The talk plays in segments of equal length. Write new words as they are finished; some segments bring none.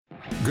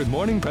Good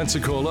Morning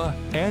Pensacola.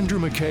 Andrew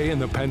McKay and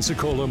the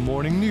Pensacola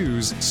Morning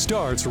News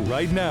starts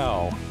right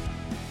now.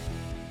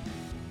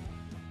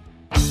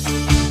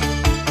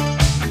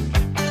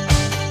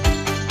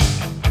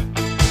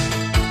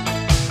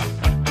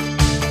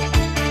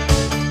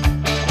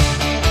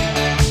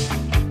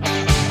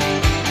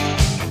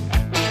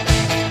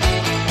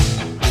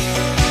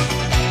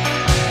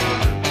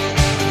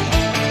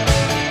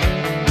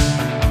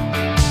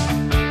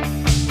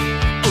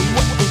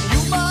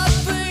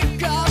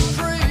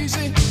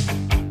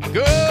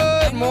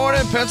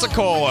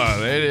 Pensacola.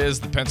 It is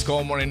the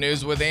Pensacola Morning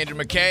News with Andrew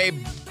McKay.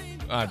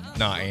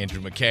 Not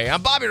Andrew McKay.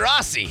 I'm Bobby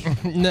Rossi.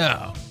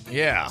 No.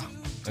 Yeah,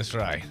 that's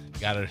right.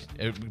 Got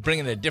to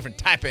bringing a different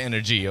type of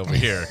energy over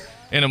here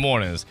in the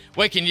mornings.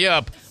 Waking you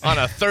up on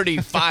a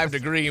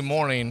 35-degree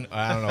morning.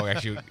 I don't know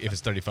actually if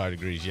it's 35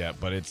 degrees yet,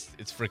 but it's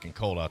freaking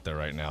cold out there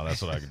right now.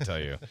 That's what I can tell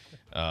you.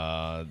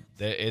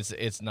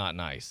 It's not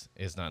nice.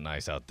 It's not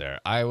nice out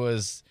there. I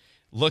was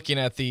looking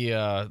at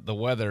the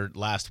weather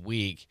last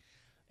week.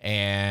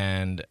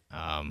 And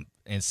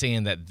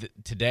seeing that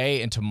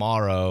today and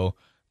tomorrow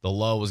the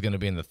low was going to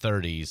be in the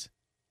 30s,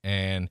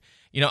 and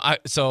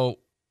so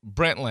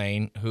Brent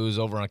Lane, who's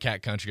over on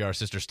Cat Country, our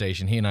sister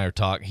station, he and I are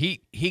talking.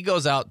 He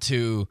goes out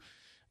to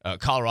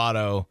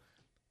Colorado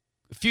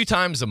a few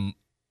times,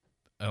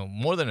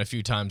 more than a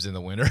few times in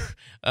the winter,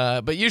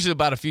 but usually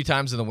about a few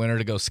times in the winter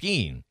to go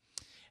skiing.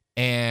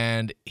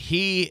 And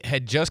he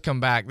had just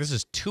come back. This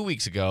is 2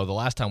 weeks ago, the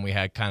last time we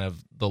had kind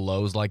of the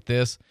lows like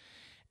this.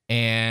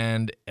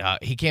 And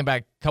he came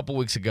back a couple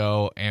weeks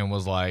ago and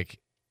was like,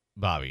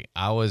 Bobby,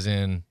 I was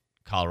in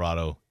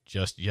Colorado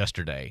just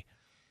yesterday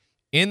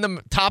in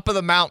the top of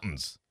the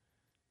mountains,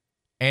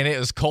 and it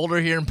was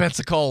colder here in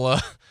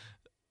Pensacola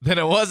than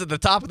it was at the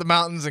top of the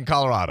mountains in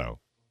Colorado.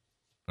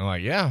 I'm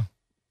like, yeah.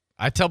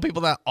 I tell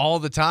people that all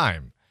the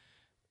time,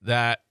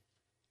 that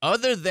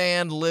other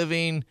than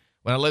when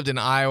I lived in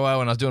Iowa,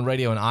 when I was doing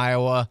radio in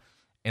Iowa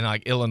and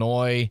like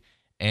Illinois,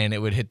 and it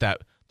would hit the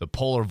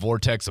polar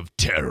vortex of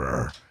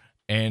terror,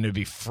 and it'd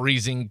be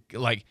freezing,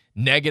 like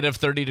negative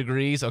 30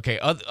 degrees. Okay,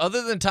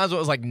 other than times when it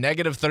was like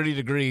negative 30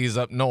 degrees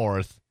up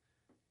north,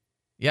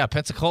 yeah,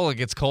 Pensacola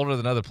gets colder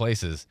than other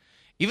places.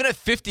 Even at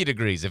 50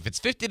 degrees, if it's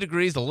 50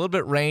 degrees, a little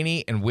bit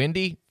rainy and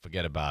windy,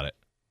 forget about it.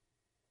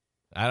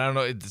 I don't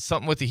know. It's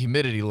something with the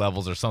humidity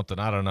levels or something.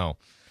 I don't know.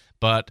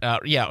 But,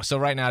 yeah, so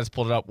right now I just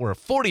pulled it up. We're at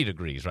 40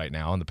 degrees right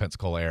now in the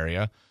Pensacola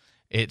area.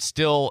 It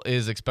still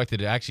is expected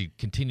to actually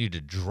continue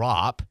to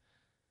drop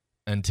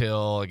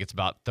until it gets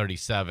about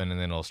 37, and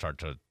then it'll start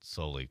to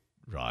slowly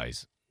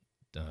rise.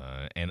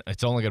 And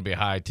it's only going to be a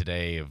high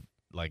today of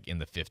like in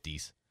the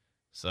 50s.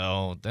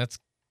 So that's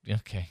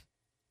okay.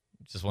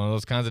 Just one of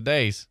those kinds of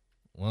days.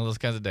 One of those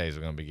kinds of days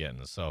we're going to be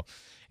getting. So,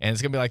 and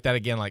it's going to be like that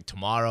again like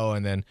tomorrow,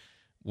 and then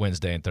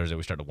Wednesday and Thursday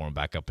we start to warm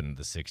back up into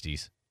the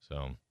 60s.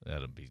 So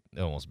it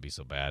won't be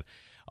so bad.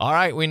 All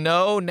right, we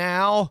know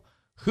now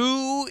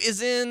who is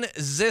in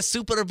the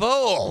Super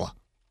Bowl.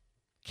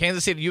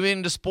 Kansas City, you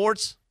into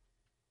sports?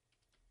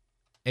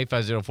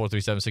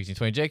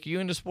 850-437-1620. Jake, are you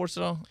into sports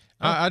at all?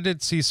 I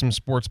did see some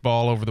sports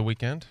ball over the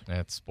weekend.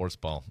 That's sports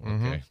ball.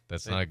 Okay.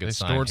 That's not a good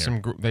sign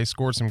They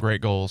scored some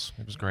great goals.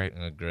 It was great.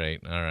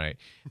 Great. All right.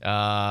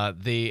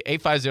 The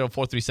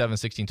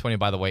 850-437-1620,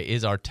 by the way,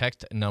 is our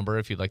text number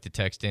if you'd like to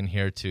text in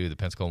here to the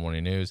Pensacola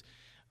Morning News.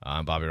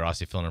 I'm Bobby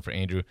Rossi filling in for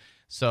Andrew.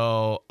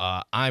 So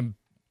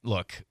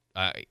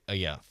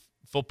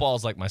football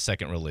is like my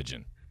second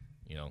religion.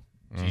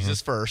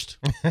 Jesus first.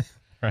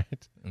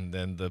 Right. And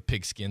then the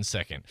pigskin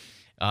second.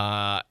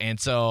 And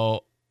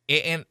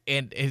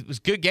it was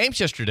good games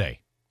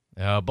yesterday.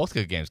 Both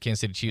good games. Kansas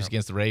City Chiefs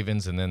against the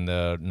Ravens, and then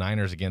the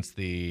Niners against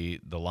the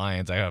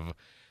Lions. I have,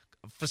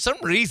 for some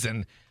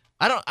reason,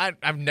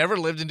 I've never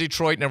lived in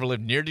Detroit, never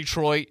lived near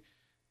Detroit.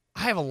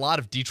 I have a lot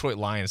of Detroit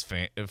Lions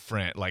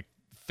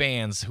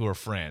fans who are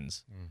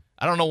friends.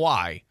 I don't know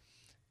why.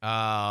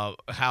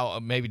 How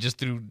maybe just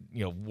through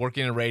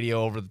working in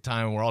radio over the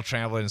time, we're all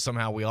traveling, and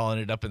somehow we all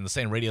ended up in the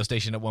same radio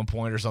station at one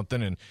point or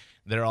something, and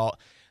they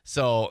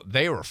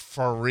were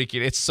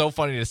freaking. It's so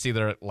funny to see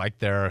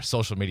their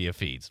social media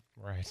feeds.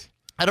 Right.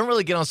 I don't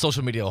really get on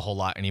social media a whole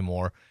lot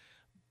anymore,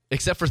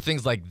 except for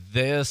things like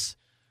this,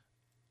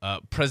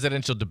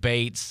 presidential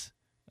debates.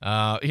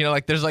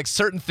 There's like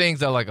certain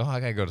things that are like, oh, I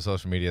gotta go to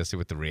social media to see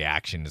what the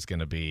reaction is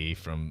gonna be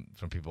from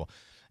people.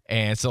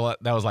 And so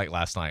that was like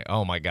last night.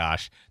 Oh, my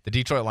gosh. The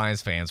Detroit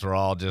Lions fans were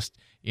all just,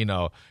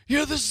 yeah,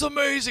 this is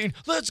amazing.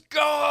 Let's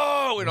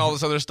go. And all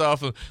this other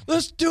stuff. And,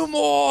 let's do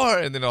more.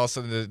 And then all of a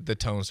sudden the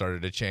tone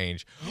started to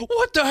change.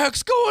 What the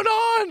heck's going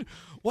on?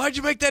 Why'd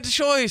you make that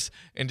choice?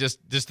 And just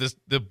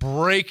the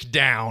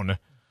breakdown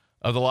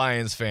of the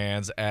Lions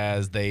fans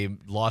as they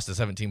lost a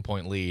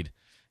 17-point lead.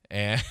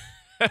 And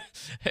I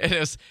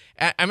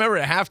remember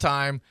at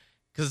halftime,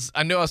 because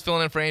I knew I was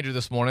filling in for Andrew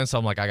this morning, so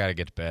I'm like, I got to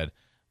get to bed.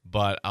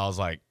 But I was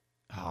like,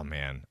 oh,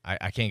 man,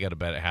 I can't go to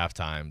bed at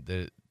halftime.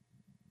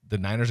 The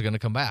Niners are going to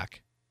come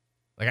back.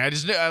 Like, I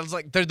was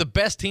like, they're the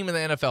best team in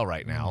the NFL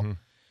right now.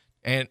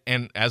 Mm-hmm.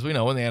 And as we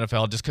know in the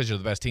NFL, just because you're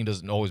the best team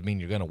doesn't always mean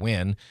you're going to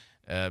win.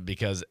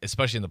 because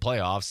especially in the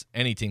playoffs,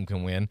 any team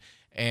can win.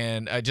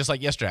 And just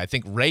like yesterday, I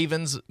think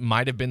Ravens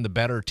might have been the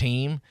better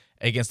team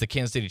against the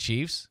Kansas City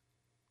Chiefs.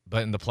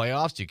 But in the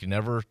playoffs, you can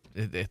never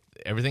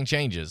everything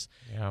changes.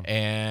 Yeah.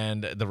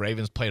 And the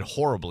Ravens played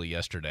horribly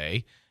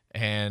yesterday,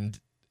 and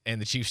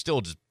the Chiefs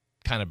still just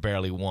kind of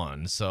barely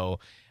won. So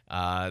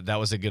that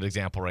was a good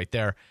example right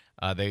there.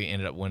 They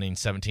ended up winning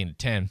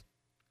 17-10.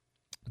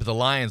 But the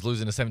Lions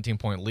losing a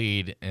 17-point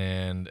lead,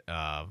 and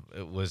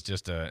it was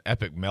just an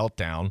epic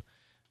meltdown.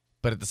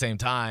 But at the same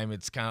time,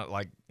 it's kind of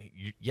like,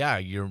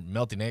 you're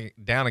melting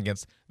down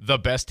against the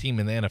best team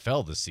in the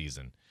NFL this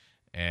season,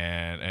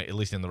 and at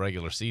least in the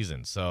regular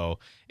season. So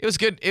it was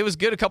good. It was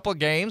good a couple of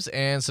games,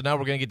 and so now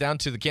we're going to get down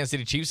to the Kansas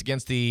City Chiefs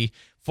against the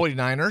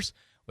 49ers,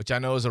 which I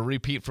know is a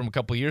repeat from a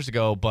couple of years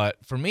ago. But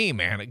for me,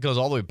 man, it goes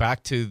all the way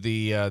back to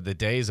the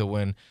days of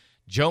when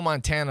Joe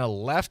Montana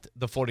left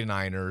the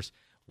 49ers,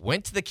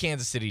 went to the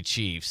Kansas City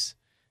Chiefs,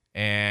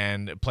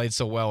 and played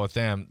so well with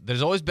them.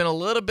 There's always been a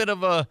little bit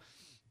of a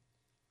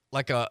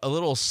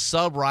little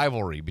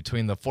sub-rivalry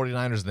between the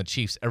 49ers and the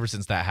Chiefs ever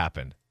since that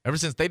happened. Ever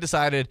since the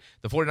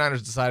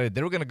 49ers decided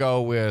they were going to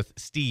go with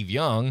Steve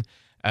Young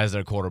as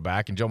their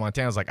quarterback, and Joe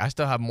Montana's like, I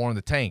still have more in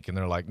the tank. And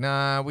they're like,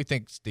 nah, we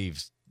think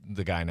Steve's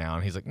the guy now.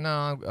 And he's like,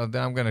 no,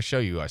 then I'm going to show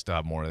you I still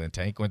have more in the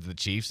tank. Went to the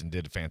Chiefs and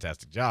did a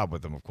fantastic job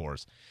with them, of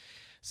course.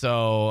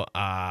 So,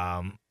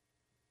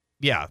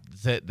 yeah,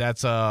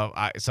 that's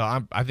I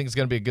think it's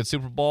going to be a good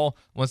Super Bowl.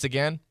 Once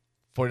again,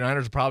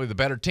 49ers are probably the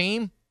better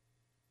team,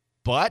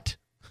 but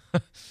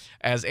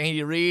as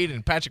Andy Reid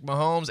and Patrick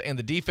Mahomes and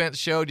the defense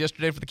showed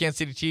yesterday for the Kansas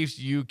City Chiefs,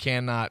 you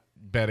cannot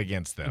bet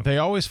against them. They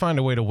always find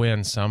a way to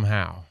win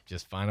somehow.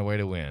 Just find a way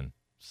to win.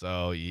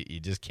 So you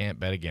just can't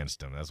bet against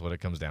them. That's what it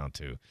comes down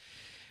to.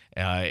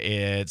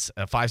 It's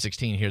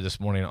 5:16 here this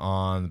morning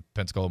on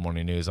Pensacola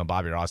Morning News. I'm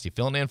Bobby Rossi,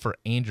 filling in for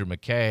Andrew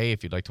McKay.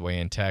 If you'd like to weigh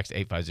in, text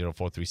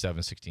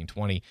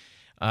 850-437-1620.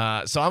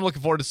 So I'm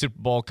looking forward to Super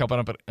Bowl coming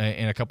up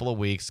in a couple of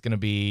weeks. It's going to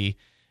be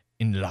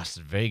in Las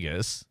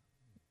Vegas.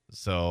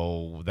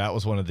 So that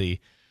was one of the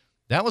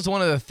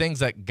things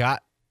that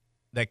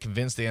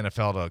convinced the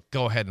NFL to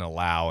go ahead and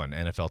allow an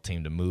NFL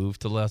team to move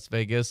to Las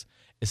Vegas,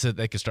 is so that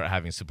they could start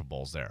having Super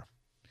Bowls there.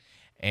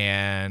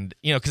 And,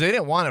 because they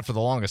didn't want it for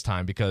the longest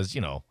time because,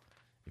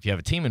 if you have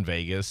a team in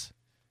Vegas,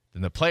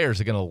 then the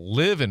players are going to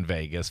live in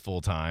Vegas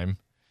full time,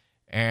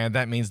 and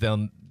that means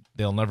they'll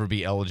never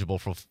be eligible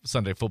for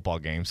Sunday football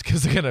games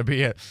because they're going to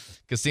be at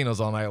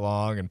casinos all night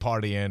long and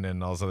partying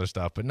and all this other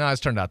stuff. But no,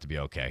 it's turned out to be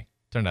okay.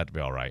 Turned out to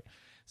be all right.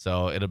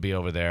 So it'll be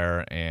over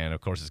there, and of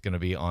course it's going to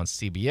be on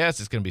CBS.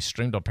 It's going to be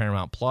streamed on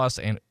Paramount Plus,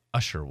 and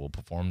Usher will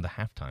perform the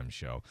halftime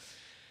show.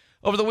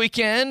 Over the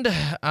weekend,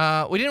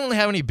 we didn't really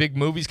have any big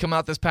movies come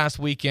out this past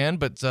weekend,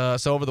 but so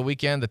over the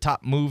weekend, the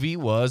top movie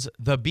was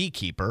The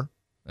Beekeeper.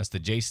 That's the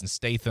Jason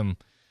Statham,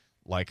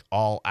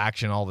 all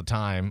action all the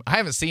time. I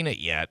haven't seen it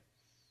yet.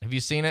 Have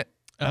you seen it?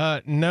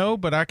 No,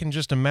 but I can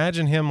just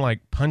imagine him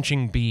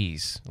punching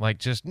bees,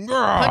 punching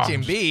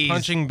bees.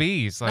 Punching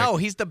bees. No,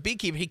 he's the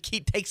beekeeper. He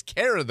takes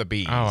care of the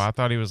bees. Oh, I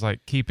thought he was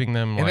keeping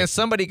them. And then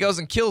somebody goes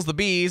and kills the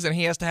bees, and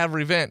he has to have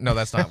revenge. No,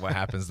 that's not what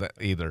happens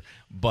either.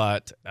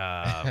 But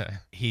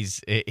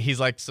he's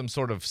like some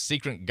sort of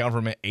secret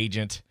government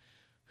agent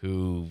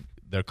who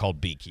they're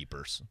called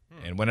beekeepers.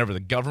 And whenever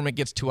the government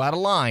gets too out of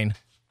line,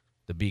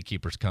 the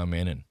beekeepers come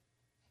in and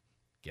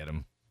get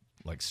them,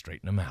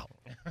 straighten them out.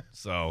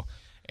 So.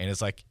 And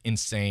it's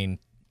insane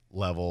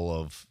level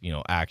of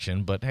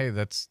action, but hey,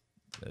 that's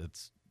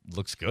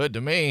looks good to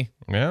me.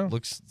 Yeah,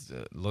 looks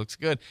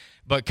good.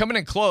 But coming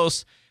in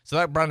close, so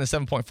that brought in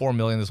 $7.4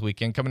 million this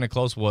weekend. Coming in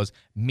close was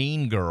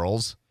Mean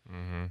Girls.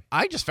 Mm-hmm.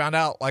 I just found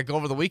out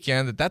over the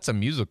weekend that's a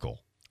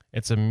musical.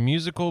 It's a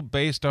musical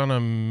based on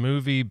a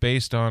movie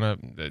based on a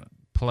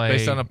play.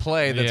 Based on a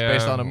play that's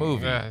based on a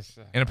movie. Yes.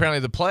 And apparently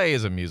the play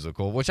is a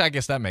musical, which I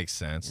guess that makes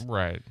sense.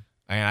 Right.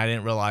 And I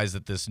didn't realize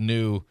that this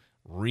new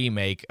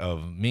remake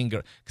of Mean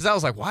Girls, because I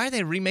was like, why are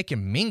they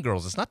remaking Mean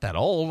Girls? It's not that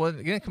old.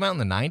 Didn't it come out in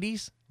the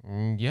 90s?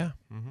 Yeah.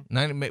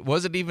 Mm-hmm.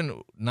 Was it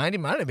even 90?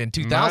 Might have been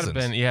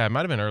 2000s. It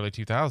might have been early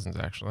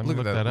 2000s, actually. Let me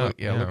look that up.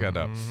 Look that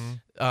up.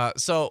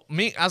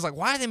 Mm-hmm. I was like,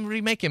 why are they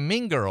remaking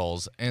Mean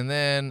Girls? And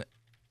then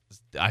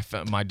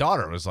my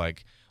daughter was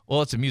like,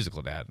 well, it's a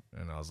musical, Dad.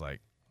 And I was like,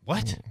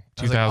 what?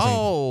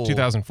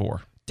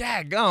 2004.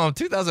 Daggone,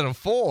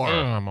 2004. Oh,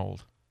 I'm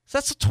old. So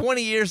that's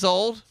 20 years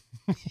old?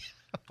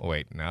 Oh,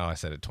 wait, now I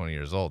said it 20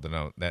 years old.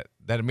 No, that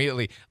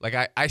immediately,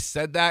 I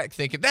said that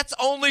thinking, that's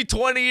only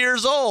 20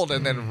 years old.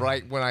 And then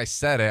right when I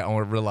said it, I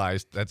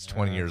realized that's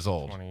 20 years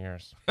old. 20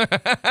 years.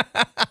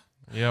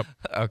 Yep.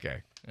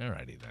 Okay. All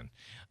righty then.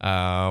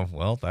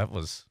 Well, that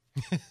was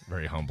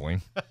very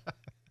humbling.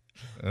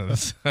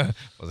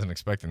 Wasn't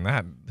expecting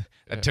that.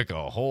 That took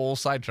a whole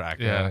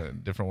sidetrack. A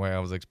different way I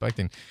was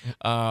expecting.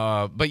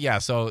 But yeah,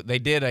 so they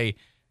did a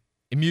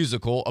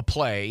musical, a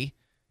play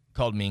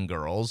called Mean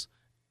Girls.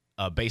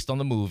 Based on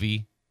the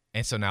movie,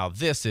 and so now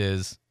this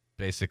is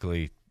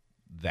basically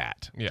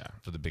that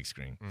for the big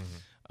screen.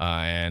 Mm-hmm.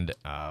 And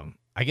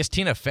I guess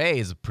Tina Fey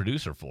is a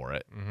producer for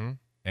it,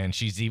 and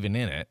she's even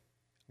in it.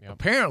 Yep.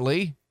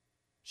 Apparently,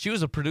 She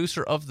was a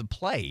producer of the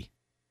play,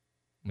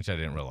 which I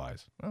didn't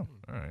realize. Oh,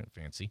 all right,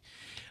 fancy.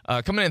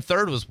 Coming in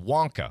third was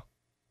Wonka,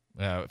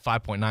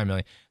 $5.9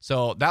 million.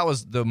 So that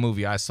was the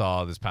movie I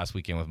saw this past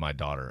weekend with my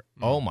daughter.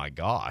 Oh, my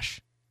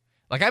gosh.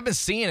 Like, I've been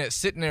seeing it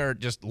sitting there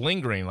just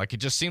lingering. Like, it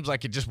just seems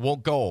like it just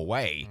won't go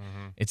away.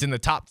 Mm-hmm. It's in the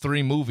top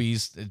 3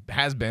 movies. It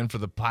has been for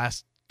the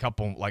past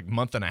couple, like,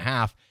 month and a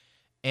half.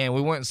 And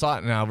we went and saw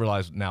it, and I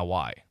realized now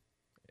why.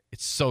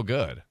 It's so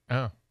good.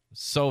 Oh.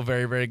 So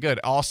very, very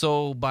good.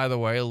 Also, by the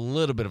way, a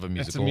little bit of a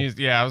musical.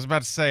 Yeah, I was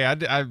about to say,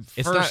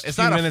 it's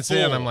not minutes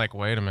in, I'm like,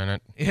 wait a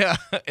minute. Yeah,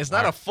 it's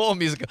not a full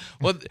musical.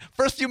 Well,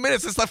 first few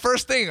minutes, it's the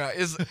first thing.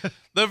 Is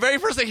the very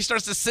first thing he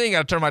starts to sing,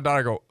 I turn to my daughter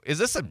and go, is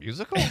this a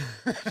musical?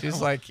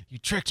 She's like, you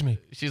tricked me.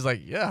 She's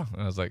like, yeah.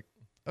 And I was like,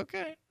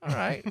 okay, all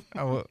right.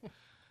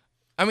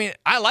 I mean,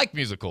 I like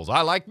musicals.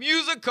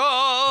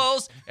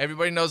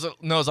 Everybody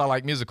knows I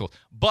like musicals.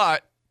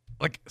 But,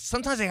 like,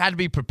 sometimes I had to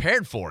be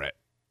prepared for it.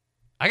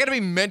 I got to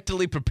be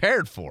mentally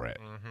prepared for it.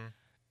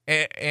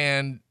 Mm-hmm.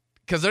 And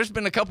because there's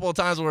been a couple of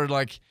times where,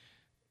 like,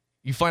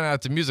 you find out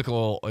it's a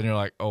musical and you're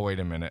like, oh, wait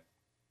a minute.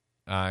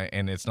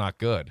 And it's not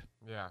good.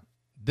 Yeah.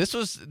 This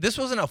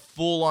wasn't a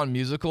full-on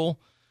musical,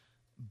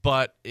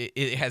 but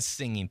it has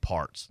singing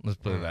parts. Let's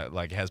put it that.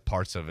 Like, it has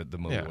parts of it, the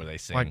movie where they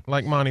sing.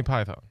 Like Monty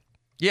Python.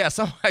 Yeah,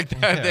 something like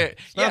that. Yeah.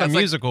 It's not a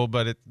musical,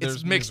 but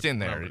it's mixed in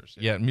there. Numbers,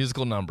 yeah,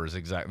 musical numbers,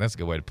 exactly. That's a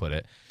good way to put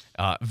it.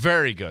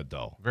 Very good,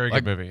 though. Very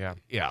good movie, yeah.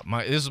 Yeah,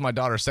 this is my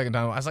daughter's second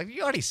time. I was like,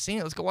 you already seen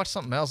it. Let's go watch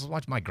something else. Let's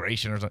watch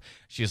Migration or something.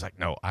 She was like,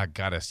 no, I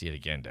got to see it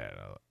again, Dad.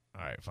 All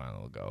right, fine,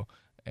 we'll go.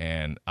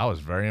 And I was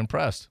very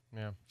impressed.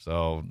 Yeah.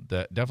 So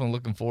definitely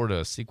looking forward to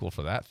a sequel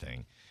for that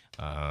thing.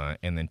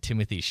 And then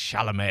Timothée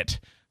Chalamet,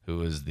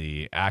 who is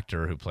the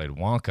actor who played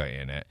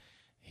Wonka in it,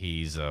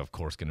 he's, of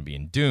course, going to be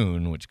in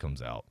Dune, which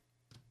comes out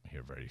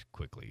here very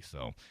quickly.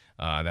 So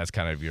that's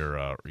kind of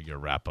your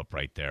wrap up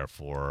right there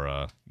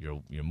for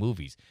your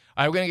movies.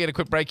 All right, we're going to get a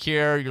quick break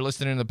here. You're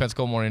listening to the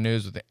Pensacola Morning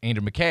News with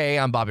Andrew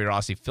McKay. I'm Bobby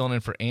Rossi, filling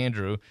in for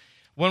Andrew.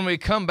 When we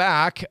come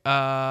back,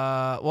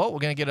 we're going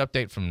to get an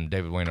update from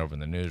David Wayne over in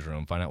the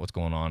newsroom, find out what's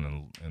going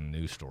on in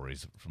news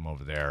stories from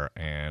over there,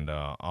 and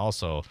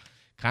also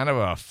kind of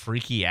a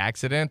freaky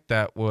accident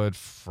that would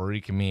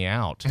freak me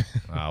out.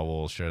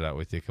 We'll share that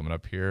with you coming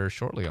up here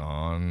shortly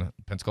on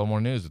Pensacola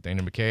Morning News with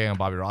Andrew McKay. I'm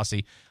Bobby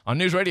Rossi on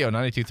News Radio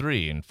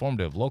 92.3,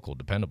 informative, local,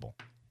 dependable.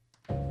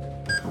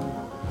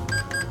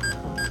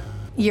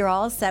 You're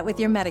all set with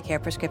your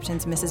Medicare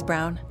prescriptions, Mrs.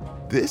 Brown.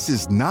 This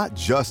is not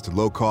just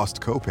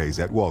low-cost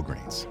copays at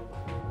Walgreens.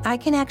 I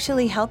can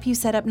actually help you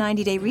set up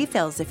 90-day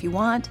refills if you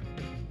want.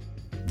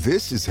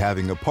 This is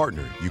having a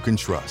partner you can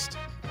trust.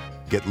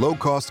 Get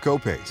low-cost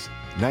copays,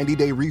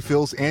 90-day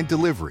refills, and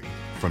delivery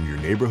from your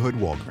neighborhood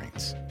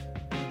Walgreens.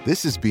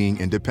 This is being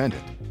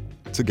independent.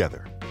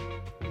 Together.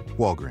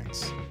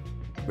 Walgreens.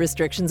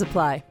 Restrictions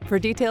apply. For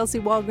details, see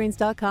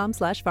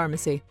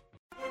walgreens.com/pharmacy.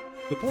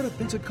 The Port of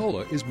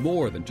Pensacola is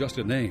more than just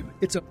a name.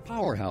 It's a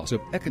powerhouse of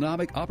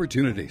economic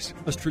opportunities,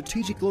 a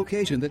strategic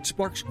location that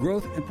sparks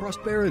growth and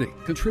prosperity,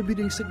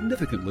 contributing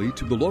significantly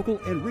to the local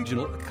and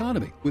regional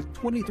economy, with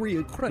 23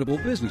 incredible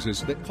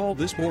businesses that call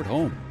this port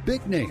home.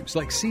 Big names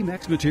like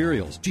C-Max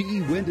Materials,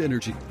 GE Wind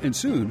Energy, and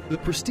soon the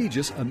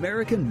prestigious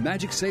American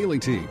Magic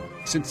Sailing Team.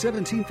 Since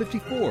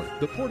 1754,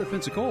 the Port of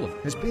Pensacola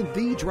has been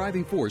the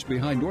driving force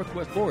behind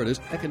Northwest Florida's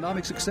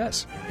economic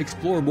success.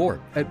 Explore more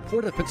at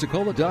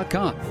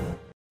portofpensacola.com.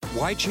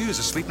 Why choose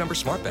a Sleep Number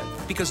smart bed?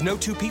 Because no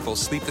two people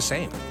sleep the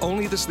same.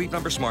 Only the Sleep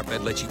Number smart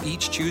bed lets you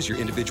each choose your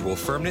individual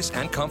firmness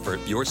and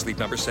comfort, your Sleep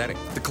Number setting.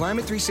 The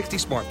Climate 360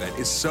 smart bed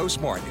is so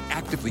smart it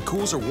actively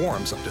cools or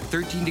warms up to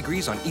 13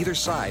 degrees on either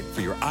side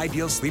for your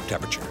ideal sleep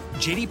temperature.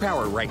 JD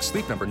Power ranks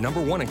Sleep Number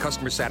 #1 in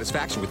customer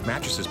satisfaction with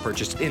mattresses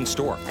purchased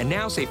in-store. And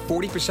now save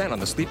 40% on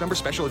the Sleep Number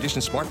Special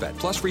Edition smart bed,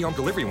 plus free home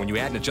delivery when you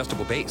add an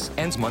adjustable base.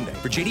 Ends Monday.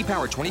 For JD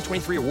Power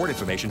 2023 award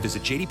information,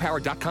 visit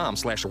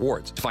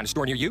jdpower.com/awards. To find a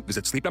store near you,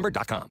 visit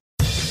sleepnumber.com.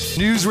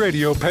 News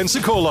Radio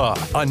Pensacola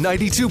on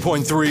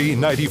 92.3,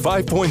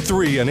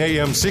 95.3, and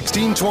AM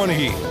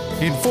 1620.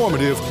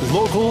 Informative,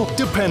 local,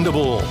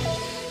 dependable.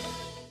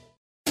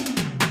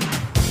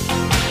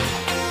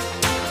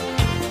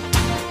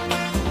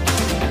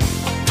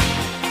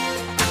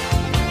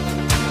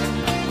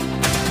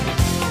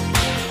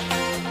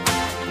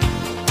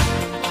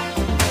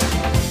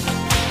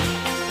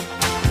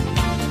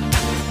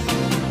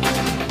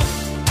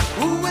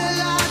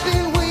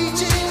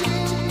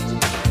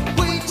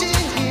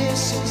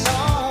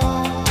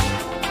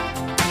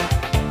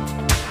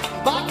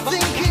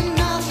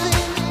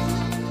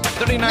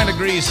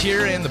 Degrees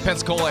here in the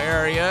Pensacola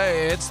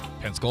area. It's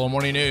Pensacola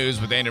Morning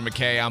News with Andrew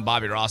McKay. I'm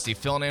Bobby Rossi,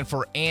 filling in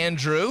for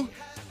Andrew.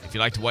 If you'd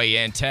like to weigh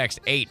in, text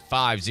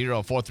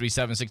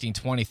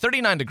 850-437-1620.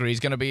 39 degrees,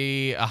 going to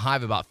be a high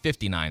of about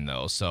 59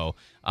 though. So,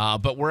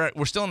 but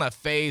we're still in that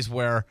phase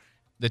where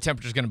the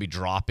temperature is going to be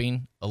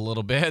dropping a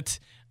little bit.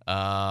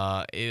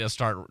 It'll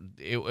start.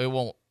 It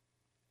won't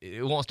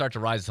start to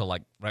rise until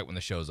like right when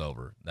the show's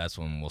over. That's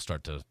when we'll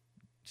start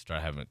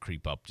having it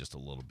creep up just a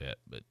little bit.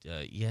 But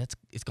yeah,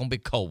 it's gonna be a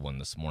cold one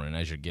this morning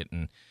as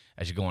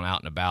as you're going out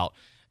and about.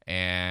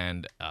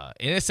 And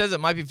it says it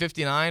might be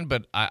 59,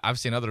 but I've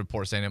seen other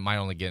reports saying it might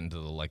only get into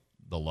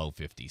the low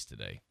 50s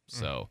today.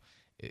 So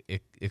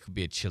it could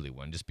be a chilly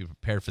one. Just be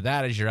prepared for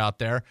that as you're out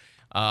there.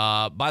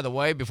 By the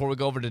way, before we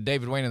go over to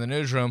David Wayne in the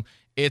newsroom,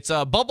 it's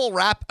Bubble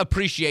Wrap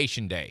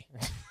Appreciation Day,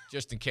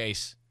 just in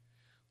case.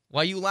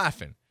 Why are you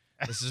laughing?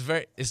 This is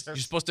you're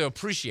supposed to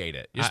appreciate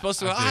it. You're supposed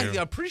to I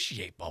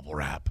appreciate bubble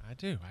wrap. I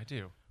do.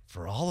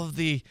 For all of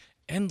the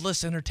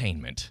endless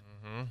entertainment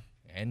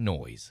and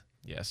noise.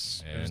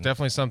 Yes. It was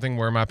definitely something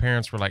where my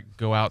parents were like,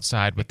 go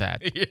outside with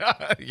that.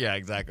 Yeah,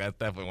 exactly. That's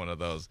definitely one of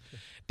those.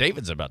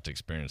 David's about to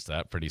experience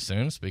that pretty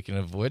soon. Speaking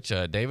of which,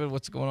 David,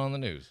 what's going on in the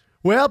news?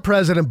 Well,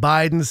 President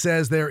Biden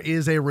says there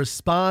is a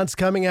response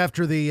coming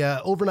after the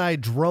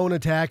overnight drone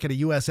attack at a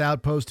U.S.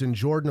 outpost in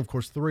Jordan. Of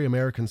course, 3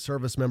 American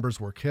service members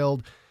were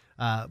killed.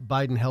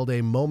 Biden held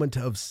a moment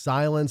of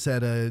silence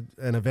at an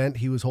event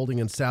he was holding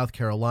in South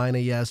Carolina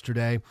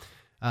yesterday.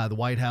 The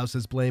White House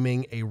is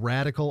blaming a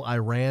radical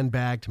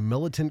Iran-backed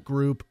militant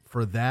group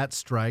for that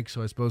strike.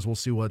 So I suppose we'll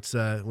see what's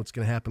going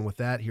to happen with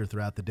that here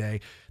throughout the day.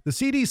 The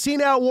CDC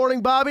now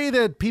warning, Bobby,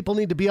 that people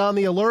need to be on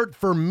the alert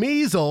for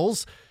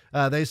measles.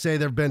 They say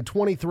there have been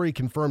 23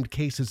 confirmed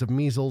cases of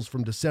measles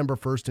from December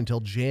 1st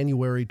until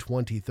January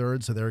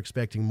 23rd. So they're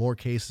expecting more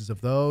cases of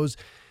those.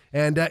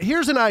 And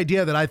here's an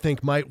idea that I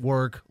think might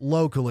work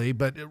locally,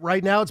 but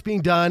right now it's being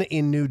done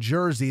in New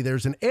Jersey.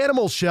 There's an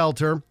animal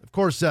shelter. Of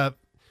course,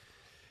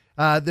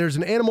 there's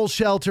an animal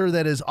shelter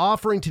that is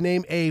offering to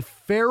name a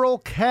feral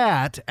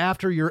cat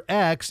after your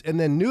ex and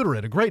then neuter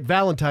it. A great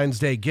Valentine's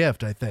Day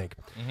gift, I think.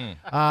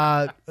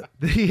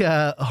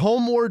 The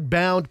Homeward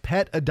Bound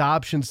Pet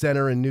Adoption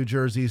Center in New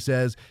Jersey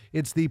says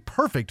it's the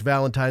perfect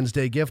Valentine's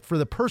Day gift for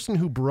the person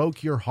who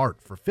broke your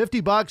heart. For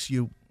 $50,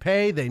 you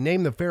pay, they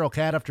name the feral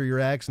cat after your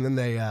ex, and then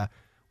they,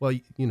 well,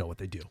 you know what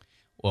they do.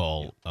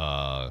 Well,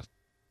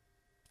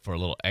 for a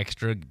little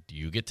extra, do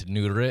you get to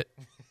neuter it?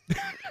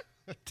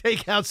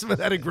 Take out some of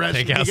that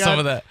aggression. Take out some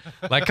of that.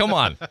 Like, come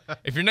on.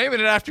 If you're naming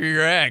it after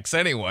your ex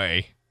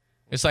anyway,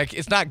 it's like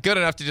it's not good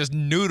enough to just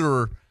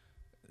neuter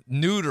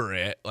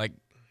it. Like,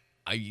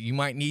 you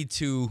might need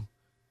to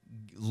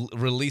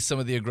release some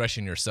of the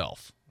aggression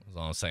yourself. That's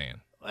all I'm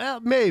saying.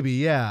 Well, maybe,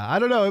 yeah. I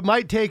don't know. It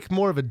might take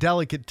more of a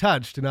delicate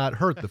touch to not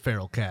hurt the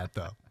feral cat,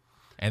 though.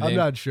 I'm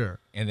not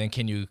sure. And then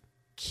can you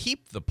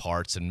keep the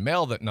parts and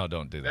mail that? No,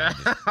 don't do that.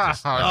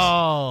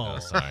 No,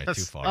 sorry,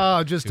 too far.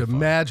 Oh, just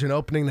imagine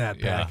opening that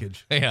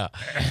package. Yeah.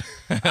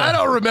 I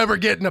don't remember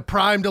getting a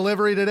Prime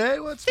delivery today.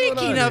 What's Thinking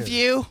going on of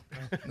here? you.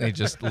 They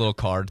just a little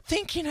card.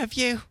 Thinking of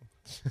you.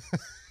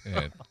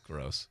 Yeah,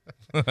 gross.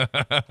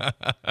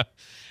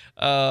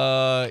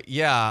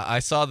 Yeah, I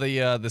saw the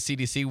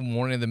CDC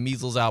warning the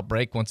measles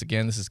outbreak. Once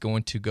again, this is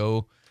going to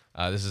go.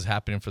 This is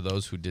happening for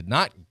those who did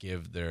not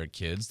give their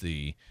kids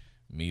the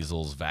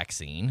measles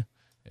vaccine.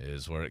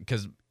 Is where,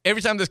 because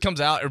every time this comes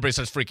out, everybody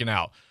starts freaking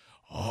out.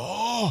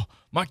 Oh,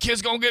 my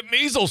kid's gonna get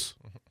measles.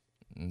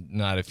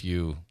 Not if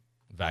you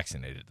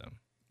vaccinated them.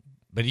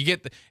 But you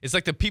get it's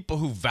like the people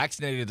who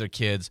vaccinated their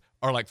kids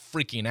are like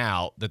freaking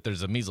out that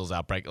there's a measles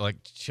outbreak. Like,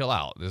 chill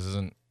out. This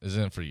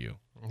isn't for you.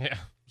 Yeah.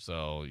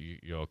 So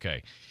you're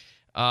okay.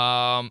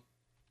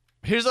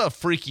 Here's a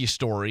freaky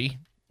story.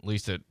 At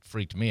least it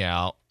freaked me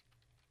out.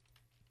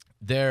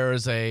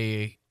 There's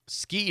a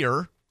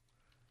skier.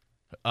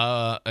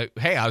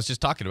 Hey, I was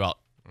just talking about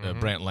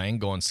Brent Lang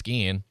going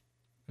skiing.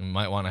 You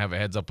might want to have a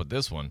heads up with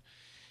this one.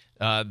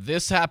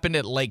 This happened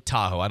at Lake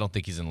Tahoe. I don't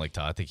think he's in Lake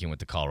Tahoe. I think he went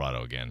to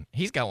Colorado again.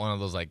 He's got one of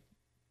those like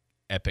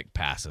epic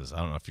passes. I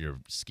don't know if you're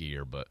a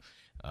skier, but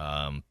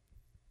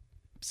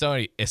so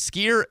a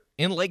skier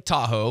in Lake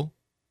Tahoe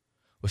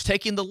was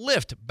taking the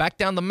lift back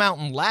down the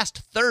mountain last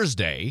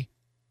Thursday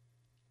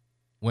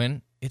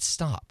when it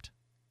stopped.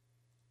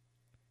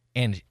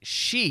 And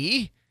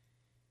she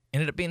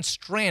ended up being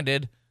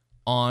stranded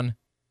on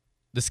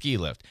the ski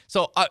lift.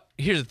 So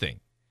here's the thing.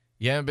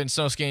 You haven't been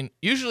snow skiing.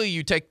 Usually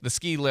you take the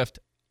ski lift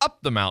up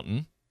the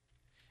mountain,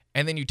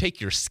 and then you take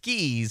your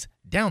skis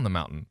down the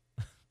mountain,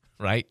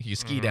 right? You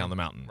ski down the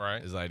mountain,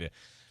 right? Is the idea.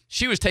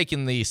 She was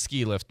taking the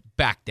ski lift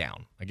back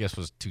down. I guess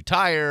was too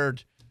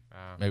tired,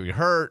 maybe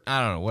hurt.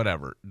 I don't know,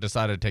 whatever.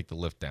 Decided to take the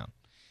lift down.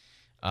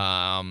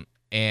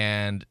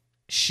 And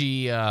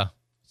she,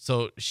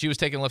 so she was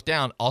taking the lift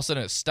down. All of a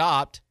sudden it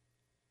stopped,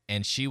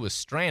 and she was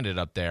stranded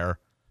up there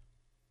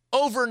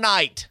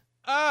overnight.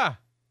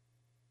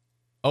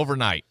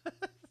 Overnight.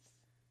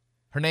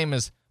 Her name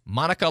is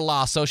Monica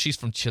Lasso. She's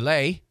from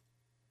Chile,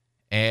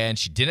 and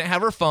she didn't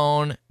have her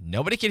phone.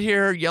 Nobody could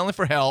hear her yelling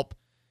for help.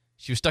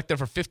 She was stuck there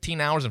for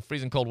 15 hours in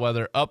freezing cold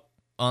weather up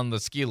on the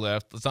ski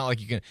lift. It's not like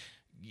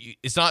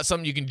it's not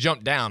something you can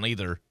jump down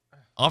either.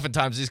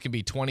 Oftentimes, these can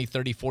be 20,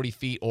 30, 40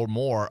 feet or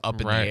more up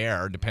in the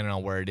air, depending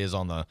on where it is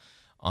on the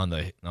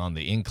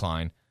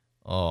incline.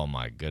 Oh,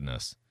 my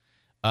goodness.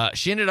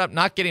 She ended up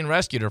not getting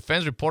rescued. Her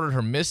friends reported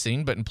her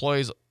missing, but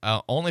employees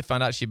only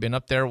found out she'd been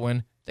up there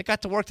when they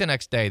got to work the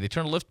next day. They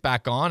turned the lift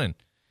back on, and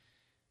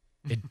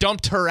it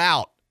dumped her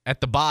out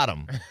at the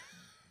bottom.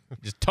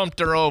 Just tumped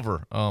her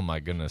over. Oh, my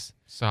goodness.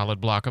 Solid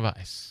block of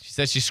ice. She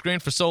said she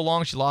screamed for so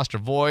long she lost her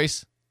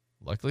voice.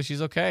 Luckily,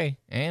 she's okay.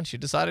 And she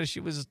decided she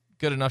was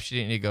good enough she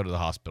didn't need to go to the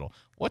hospital.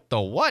 What the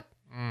what?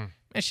 Man,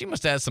 she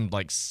must have had some,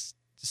 like,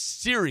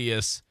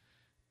 serious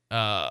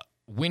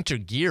winter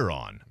gear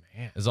on,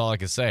 is all I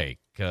can say.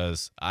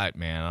 Because, I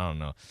don't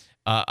know.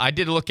 I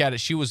did look at it.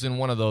 She was in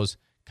one of those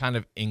kind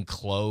of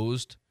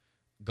enclosed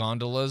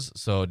gondolas,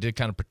 so it did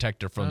kind of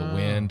protect her from the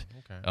wind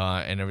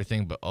and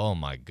everything. But oh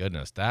my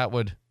goodness, that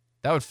would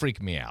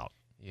freak me out.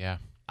 Yeah,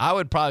 I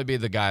would probably be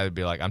the guy that'd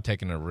be like, I'm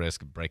taking a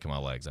risk of breaking my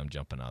legs. I'm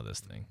jumping out of this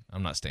thing.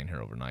 I'm not staying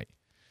here overnight.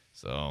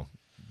 So,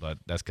 but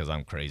that's because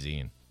I'm crazy,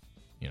 and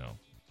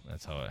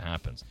that's how it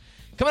happens.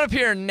 Coming up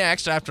here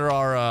next after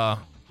our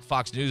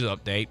Fox News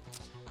update,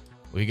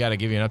 we got to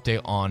give you an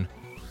update on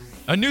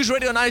a News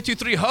Radio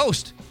 92.3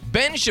 host,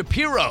 Ben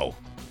Shapiro,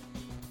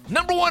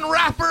 #1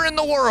 rapper in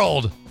the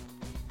world.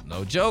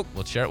 No joke.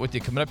 We'll share it with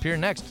you coming up here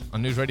next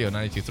on News Radio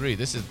 92.3.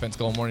 This is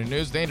Pensacola Morning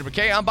News with Andrew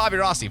McKay. I'm Bobby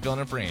Rossi, filling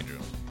in for Andrew.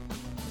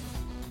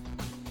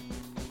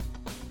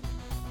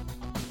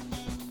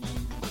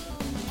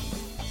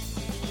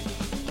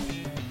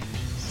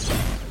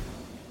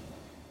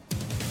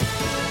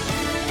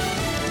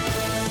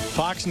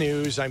 Fox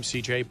News, I'm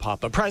CJ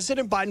Papa.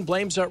 President Biden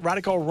blames a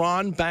radical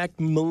Iran-backed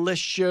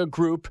militia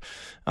group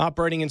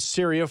operating in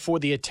Syria for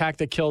the attack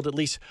that killed at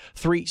least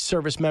 3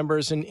 service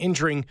members and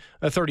injuring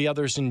 30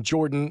 others in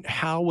Jordan.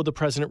 How will the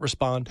president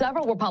respond?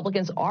 Several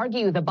Republicans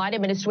argue the Biden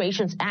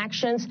administration's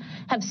actions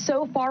have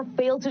so far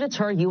failed to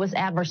deter U.S.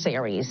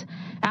 adversaries.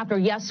 After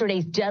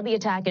yesterday's deadly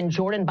attack in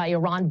Jordan by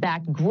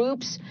Iran-backed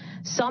groups,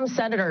 some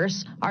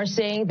senators are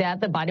saying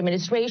that the Biden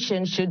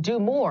administration should do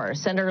more.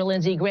 Senator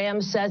Lindsey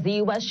Graham says the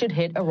U.S. should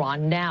hit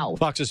Iran now.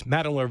 Fox's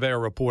Madeline Rivera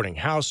reporting.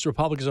 House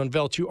Republicans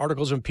unveiled 2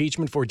 articles of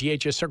impeachment for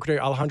DHS Secretary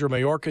Alejandro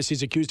Mayorkas.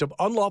 He's accused of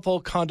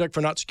unlawful conduct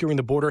for not securing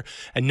the border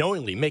and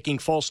knowingly making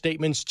false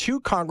statements to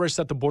Congress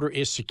that the border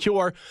is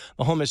secure.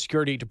 The Homeland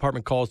Security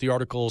Department calls the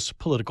articles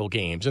political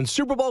games. And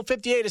Super Bowl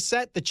 58 is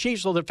set. The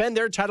Chiefs will defend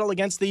their title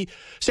against the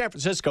San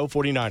Francisco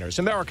 49ers.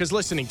 America's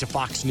listening to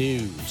Fox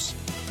News.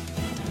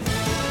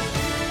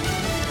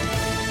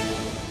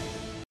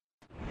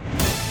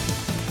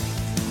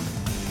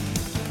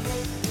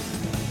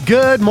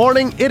 Good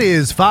morning. It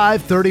is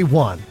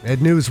 5:31 at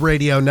News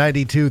Radio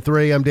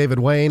 92.3. I'm David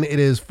Wayne. It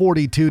is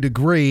 42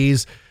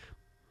 degrees.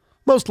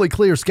 Mostly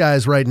clear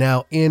skies right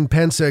now in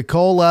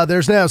Pensacola.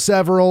 There's now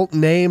several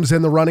names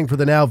in the running for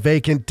the now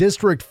vacant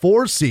District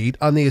 4 seat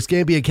on the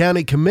Escambia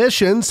County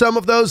Commission. Some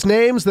of those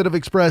names that have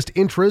expressed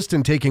interest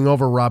in taking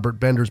over Robert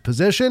Bender's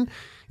position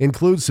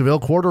include Seville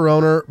Quarter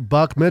owner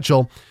Buck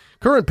Mitchell,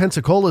 current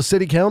Pensacola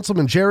City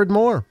Councilman Jared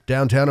Moore,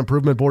 Downtown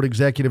Improvement Board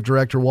Executive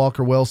Director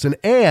Walker Wilson,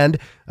 and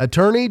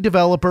attorney,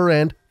 developer,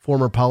 and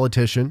former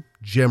politician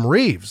Jim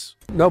Reeves.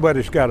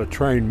 Nobody's got to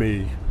train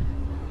me,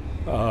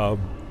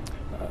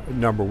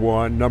 number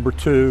one. Number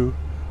two,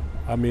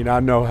 I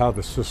know how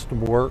the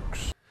system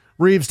works.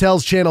 Reeves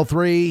tells Channel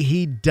 3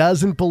 he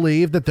doesn't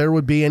believe that there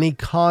would be any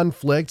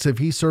conflicts if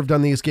he served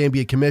on the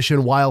Escambia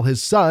Commission while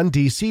his son,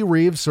 D.C.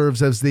 Reeves,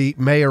 serves as the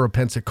mayor of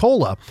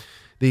Pensacola.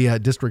 The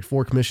District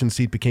 4 Commission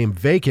seat became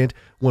vacant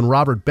when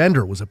Robert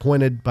Bender was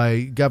appointed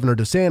by Governor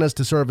DeSantis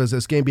to serve as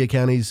Escambia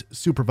County's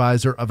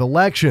supervisor of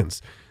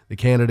elections. The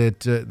candidate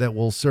that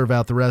will serve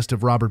out the rest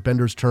of Robert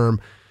Bender's term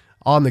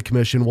on the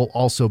commission will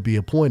also be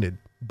appointed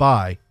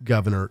by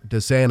Governor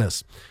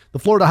DeSantis. The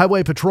Florida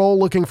Highway Patrol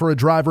looking for a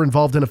driver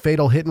involved in a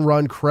fatal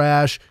hit-and-run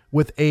crash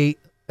with an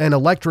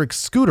electric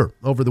scooter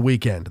over the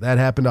weekend. That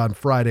happened on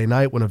Friday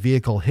night when a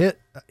vehicle hit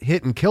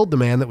and killed the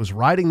man that was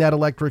riding that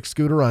electric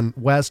scooter on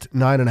West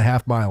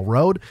 9.5 Mile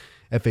Road.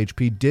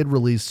 FHP did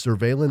release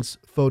surveillance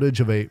footage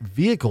of a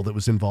vehicle that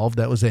was involved.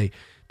 That was a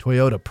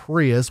Toyota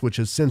Prius, which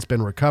has since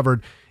been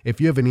recovered.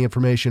 If you have any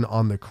information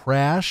on the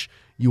crash,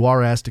 you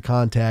are asked to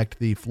contact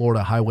the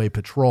Florida Highway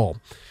Patrol.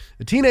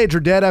 A teenager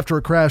dead after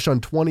a crash on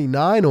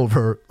 29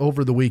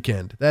 over the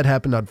weekend. That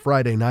happened on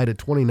Friday night at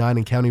 29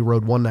 and County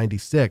Road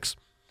 196.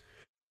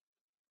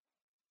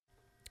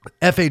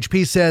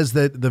 FHP says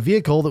that the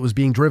vehicle that was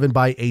being driven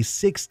by a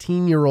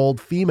 16-year-old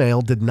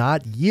female did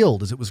not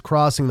yield as it was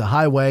crossing the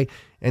highway,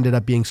 ended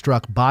up being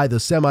struck by the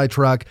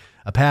semi-truck.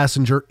 A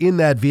passenger in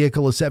that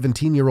vehicle, a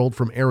 17-year-old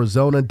from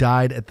Arizona,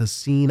 died at the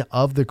scene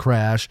of the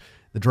crash.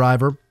 The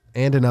driver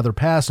and another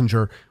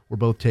passenger were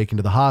both taken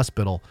to the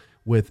hospital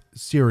with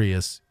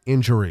serious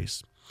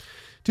injuries.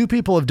 2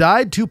 people have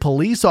died. 2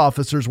 police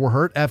officers were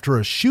hurt after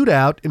a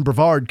shootout in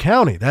Brevard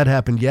County. That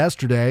happened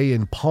yesterday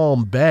in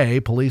Palm Bay.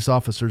 Police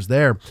officers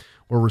there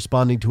were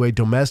responding to a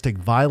domestic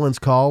violence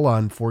call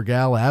on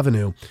Forgal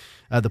Avenue.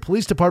 The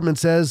police department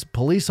says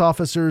police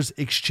officers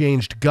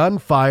exchanged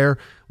gunfire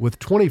with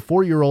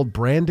 24-year-old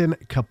Brandon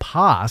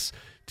Capas.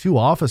 2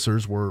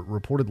 officers were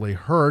reportedly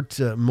hurt.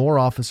 More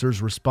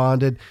officers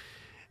responded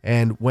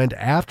and went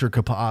after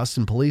Capas,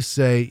 and police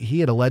say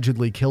he had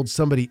allegedly killed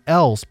somebody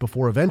else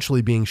before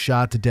eventually being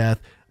shot to death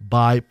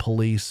by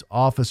police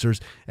officers.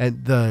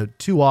 And the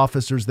 2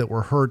 officers that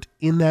were hurt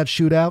in that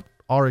shootout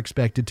are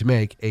expected to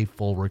make a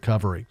full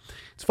recovery.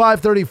 It's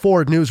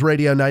 5:34 at News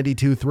Radio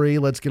 92.3.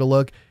 Let's get a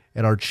look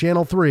at our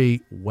Channel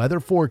 3 weather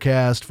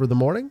forecast for the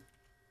morning.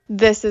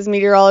 This is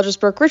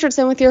meteorologist Brooke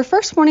Richardson with your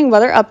first morning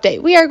weather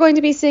update. We are going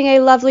to be seeing a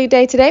lovely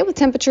day today with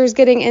temperatures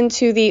getting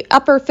into the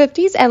upper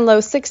 50s and low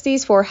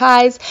 60s for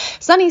highs.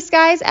 Sunny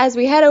skies as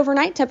we head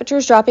overnight,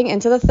 temperatures dropping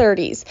into the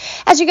 30s.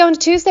 As you go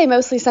into Tuesday,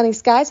 mostly sunny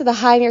skies with a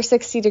high near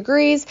 60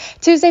 degrees.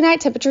 Tuesday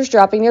night, temperatures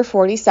dropping near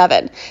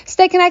 47.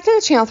 Stay connected to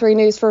the Channel 3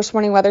 News First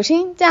Morning Weather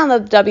Team.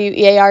 Download the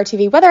WEAR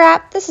TV weather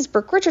app. This is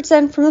Brooke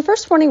Richardson from the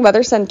First Morning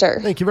Weather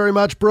Center. Thank you very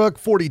much, Brooke.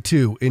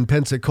 42 in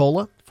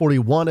Pensacola.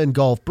 41 in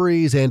Gulf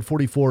Breeze, and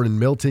 44 in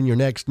Milton. Your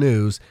next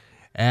news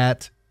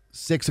at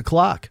 6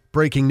 o'clock.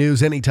 Breaking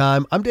news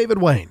anytime. I'm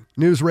David Wayne,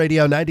 News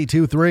Radio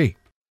 92.3.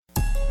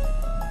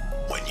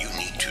 When you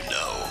need to know.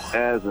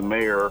 As a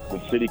mayor,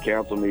 with city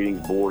council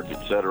meetings, boards,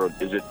 etc.,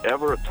 is it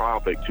ever a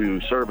topic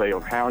to survey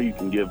on how you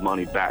can give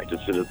money back to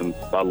citizens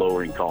by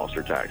lowering costs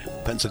or taxes?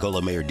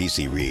 Pensacola Mayor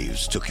D.C.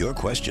 Reeves took your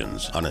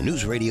questions on a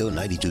News Radio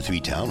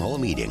 92.3 town hall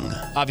meeting.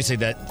 Obviously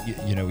that,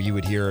 you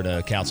would hear at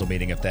a council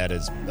meeting if that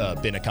has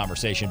been a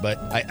conversation, but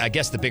I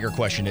guess the bigger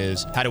question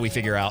is, how do we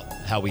figure out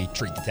how we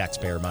treat the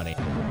taxpayer money?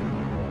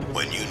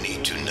 When you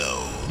need to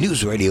know.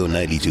 News Radio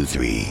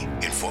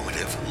 92.3.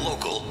 Informative,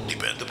 local,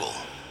 dependable.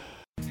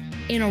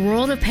 In a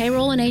world of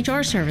payroll and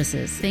HR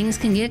services, things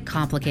can get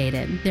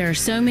complicated. There are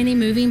so many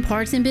moving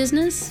parts in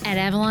business. At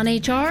Avalon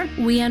HR,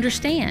 we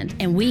understand,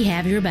 and we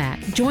have your back.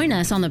 Join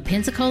us on the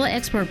Pensacola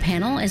Expert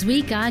Panel as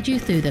we guide you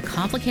through the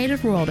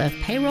complicated world of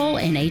payroll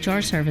and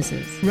HR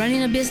services.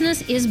 Running a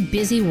business is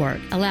busy work.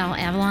 Allow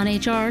Avalon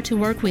HR to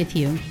work with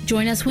you.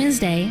 Join us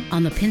Wednesday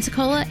on the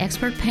Pensacola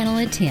Expert Panel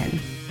at 10.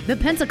 The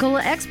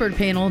Pensacola Expert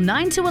Panel,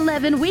 9 to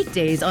 11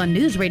 weekdays on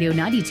News Radio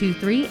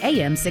 92.3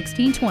 AM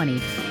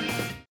 1620.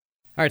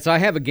 All right, so I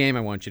have a game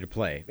I want you to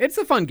play. It's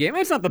a fun game.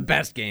 It's not the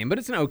best game, but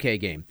it's an okay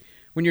game.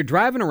 When you're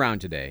driving around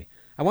today,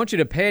 I want you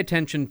to pay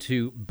attention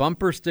to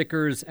bumper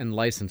stickers and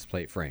license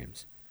plate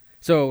frames.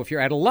 So if you're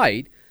at a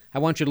light, I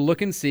want you to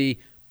look and see,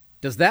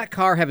 does that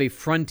car have a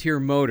Frontier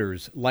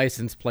Motors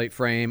license plate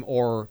frame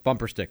or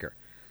bumper sticker?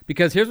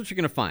 Because here's what you're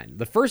going to find.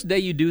 The first day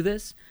you do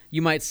this,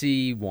 you might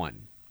see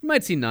one. You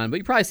might see none, but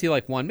you probably see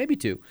like one, maybe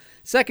two.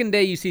 Second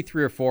day, you see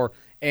 3 or 4.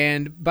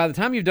 And by the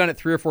time you've done it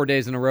 3 or 4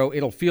 days in a row,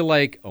 it'll feel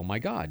like, oh my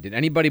God, did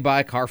anybody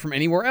buy a car from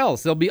anywhere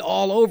else? They'll be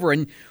all over.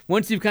 And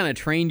once you've kind of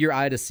trained your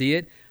eye to see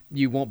it,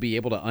 you won't be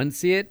able to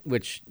unsee it,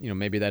 which,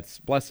 maybe that's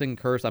blessing,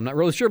 curse. I'm not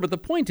really sure. But the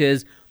point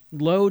is,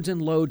 loads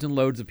and loads and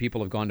loads of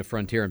people have gone to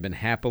Frontier and been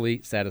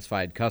happily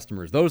satisfied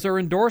customers. Those are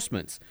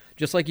endorsements,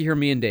 just like you hear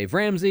me and Dave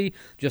Ramsey,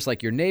 just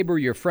like your neighbor,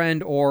 your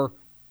friend, or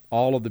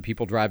all of the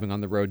people driving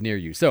on the road near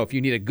you. So if you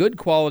need a good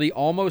quality,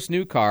 almost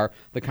new car,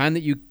 the kind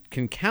that you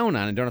can count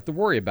on and don't have to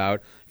worry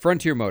about,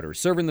 Frontier Motors,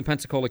 serving the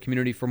Pensacola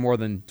community for more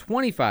than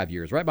 25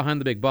 years, right behind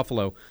the Big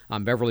Buffalo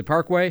on Beverly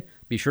Parkway.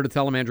 Be sure to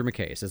tell them Andrew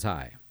McKay says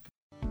hi.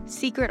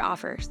 Secret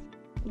offers,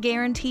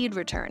 guaranteed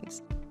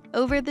returns,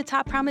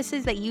 over-the-top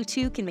promises that you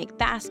too can make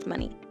fast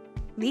money.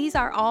 These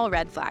are all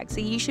red flags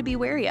that you should be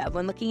wary of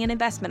when looking at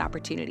investment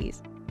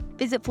opportunities.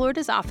 Visit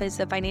Florida's Office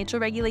of Financial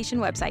Regulation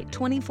website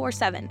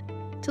 24/7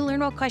 to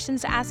learn what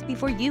questions to ask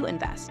before you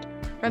invest.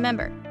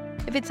 Remember,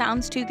 if it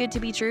sounds too good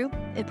to be true,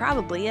 it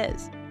probably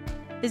is.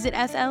 Visit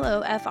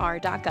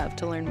flofr.gov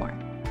to learn more.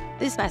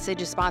 This message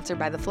is sponsored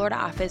by the Florida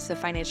Office of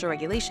Financial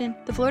Regulation,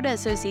 the Florida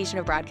Association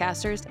of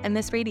Broadcasters, and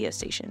this radio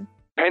station.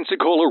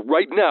 Pensacola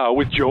right now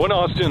with Joe and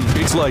Austin.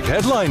 It's like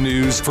headline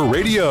news for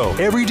radio.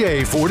 Every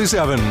day 4 to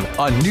 7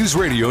 on News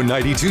Radio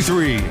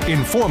 92.3.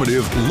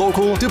 Informative,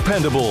 local,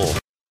 dependable.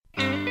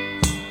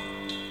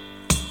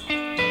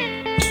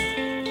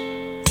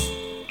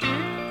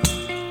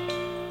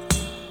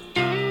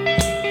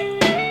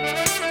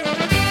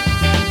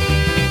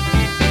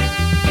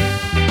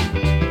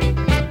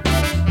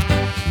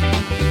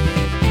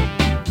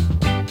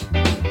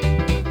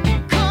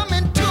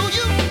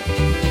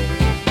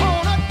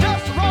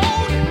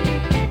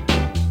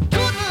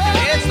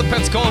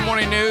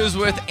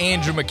 With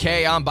Andrew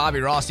McKay. I'm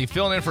Bobby Rossi,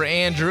 filling in for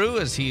Andrew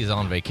as he's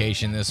on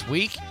vacation this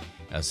week.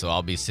 So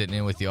I'll be sitting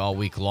in with you all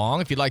week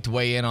long. If you'd like to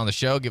weigh in on the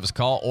show, give us a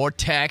call or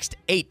text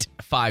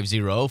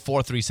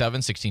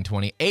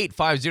 850-437-1620,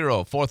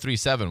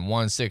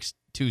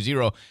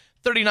 850-437-1620.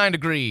 39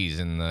 degrees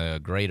in the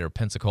greater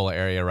Pensacola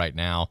area right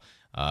now.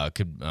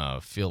 Could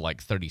feel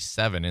like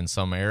 37 in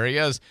some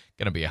areas.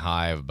 Going to be a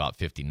high of about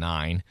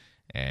 59.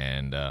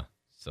 And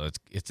so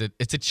it's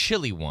a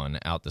chilly one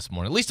out this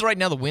morning. At least right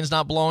now the wind's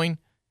not blowing.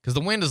 Because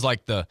the wind is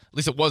like at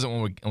least it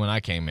wasn't when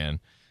I came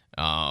in.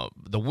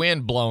 The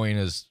wind blowing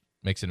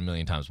makes it a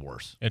million times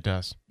worse. It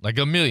does. Like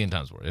a million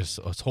times worse.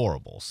 It's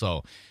horrible.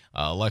 So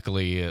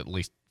luckily, at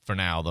least for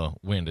now, the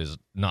wind is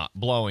not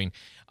blowing.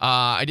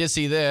 I did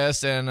see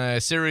this in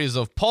a series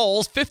of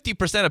polls.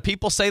 50% of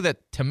people say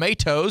that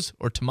tomatoes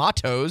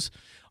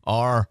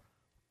are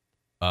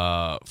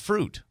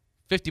fruit.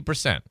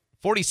 50%.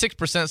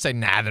 46% say,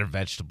 nah, they're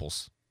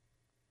vegetables.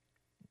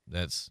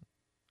 I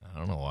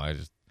don't know why.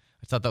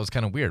 I thought that was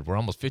kind of weird. We're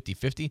almost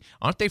 50-50.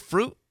 Aren't they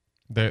fruit?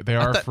 They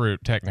are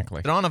fruit,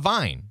 technically. They're on a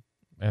vine.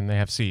 And they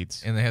have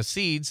seeds. And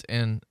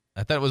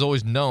I thought it was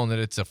always known that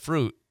it's a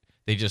fruit.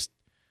 They just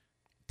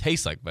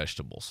taste like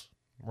vegetables.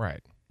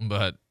 Right.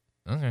 But,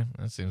 okay,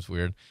 that seems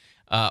weird.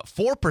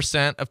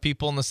 4% of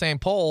people in the same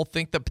poll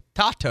think that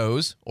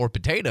potatoes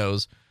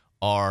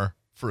are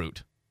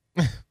fruit.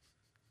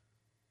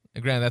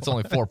 Granted, that's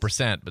only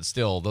 4%, but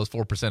still, those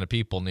 4% of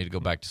people need to go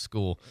back to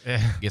school,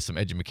 get some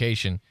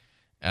education.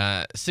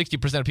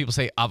 60% of people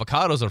say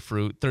avocados are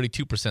fruit.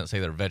 32% say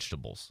they're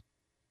vegetables.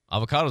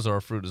 Avocados are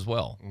a fruit as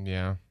well.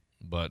 Yeah.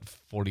 But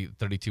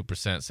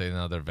 32% say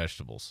no, they're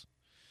vegetables.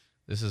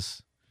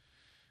 These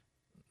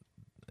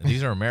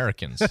are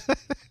Americans.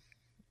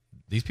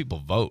 These people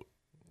vote.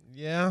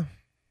 Yeah.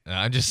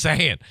 I'm just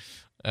saying.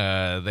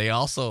 They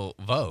also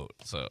vote.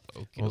 So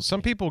Well,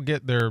 some people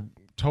get their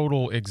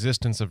total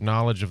existence of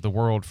knowledge of the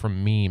world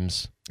from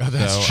memes. Oh,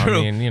 that's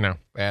true. I mean,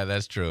 Yeah,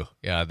 that's true.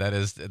 Yeah, that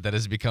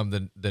has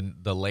become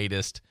the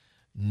latest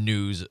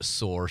news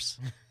source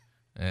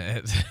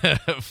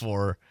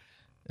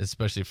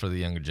especially for the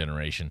younger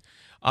generation.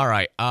 All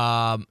right.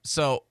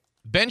 So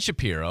Ben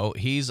Shapiro,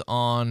 he's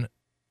on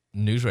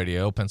News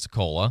Radio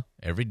Pensacola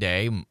every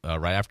day,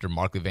 right after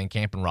Markley, Van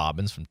Camp, and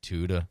Robbins from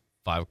 2 to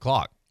 5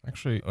 o'clock.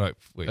 Actually,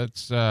 wait.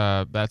 that's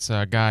Guy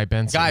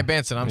Benson. Guy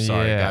Benson. I'm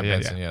sorry, Guy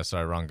Benson. Yeah,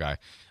 sorry, wrong guy.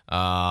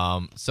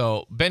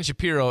 So Ben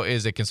Shapiro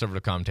is a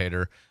conservative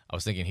commentator. I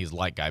was thinking he's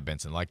like Guy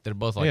Benson. Like they're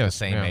both the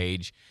same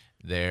age.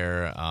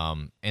 They're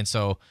and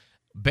so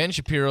Ben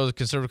Shapiro, the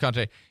conservative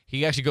commentator,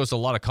 he actually goes to a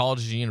lot of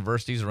colleges and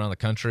universities around the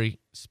country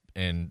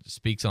and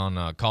speaks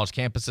on college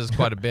campuses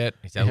quite a bit.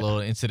 He's had a little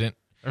incident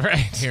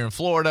here in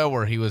Florida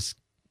where he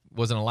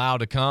wasn't allowed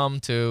to come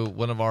to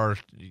one of our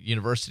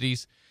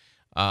universities.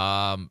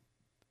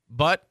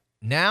 But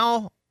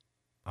now,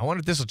 I wonder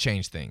if this will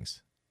change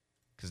things.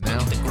 Because now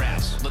the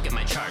graphs, look at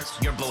my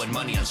charts. You're blowing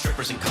money on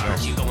strippers and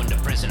cars. You go into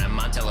prison, I'm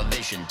on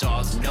television.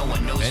 Dogs, no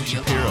one knows Ben who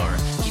you Shapiro. are.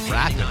 Keep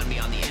hating on me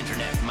on the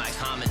internet. My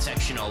comment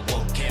section all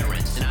woke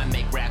Karens. And I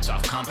make racks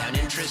off compound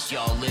interest.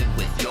 Y'all live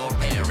with your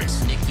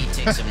parents. Nikki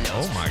takes some notes.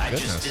 Oh my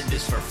goodness. I just did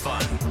this for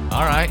fun.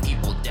 All right.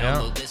 People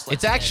download this.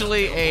 It's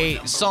actually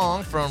a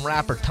song from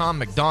rapper Tom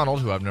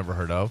McDonald, who I've never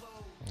heard of.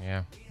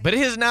 Yeah. But it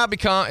has now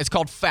become, it's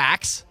called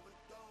Facts,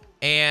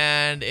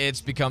 and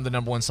it's become the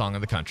number one song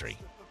in the country.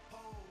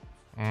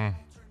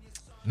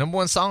 Number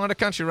one song in the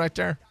country right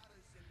there.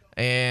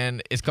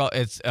 And it's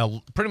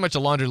pretty much a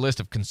laundry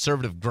list of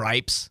conservative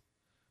gripes,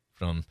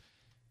 from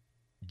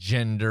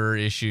gender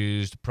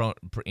issues to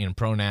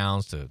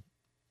pronouns to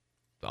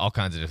all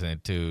kinds of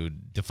different, to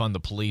defund the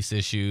police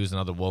issues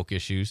and other woke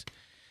issues.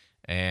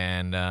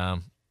 And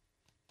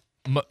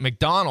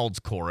McDonald's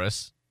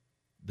chorus,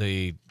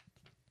 the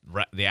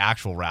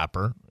actual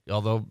rapper,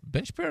 although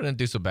Ben Shapiro didn't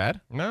do so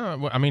bad.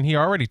 No, I mean, he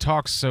already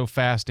talks so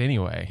fast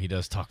anyway. He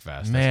does talk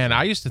fast. Man,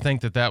 I used to think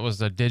that was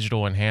a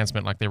digital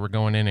enhancement, like they were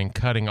going in and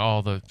cutting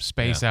all the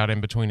space out in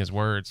between his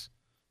words.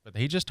 But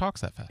he just talks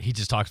that fast. He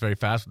just talks very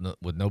fast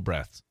with no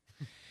breaths.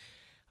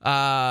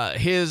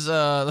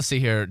 Let's see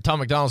here. Tom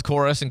McDonald's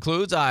chorus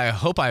includes, I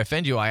hope I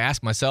offend you. I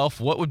ask myself,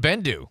 what would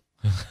Ben do?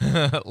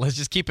 Let's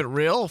just keep it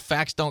real.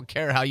 Facts don't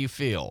care how you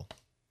feel.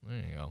 There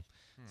you go.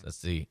 So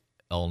that's the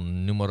El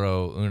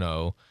Numero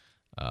Uno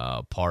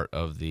part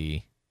of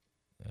the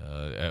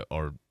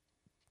or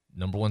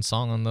number one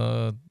song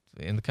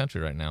in the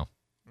country right now.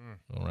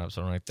 So wraps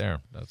on right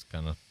there. That's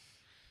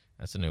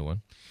a new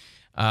one.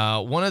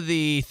 One of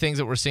the things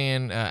that we're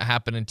seeing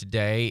happening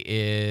today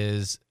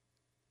is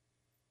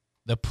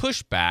the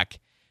pushback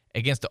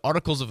against the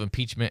articles of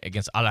impeachment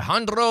against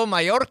Alejandro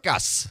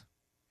Mayorkas.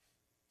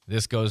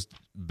 This goes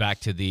back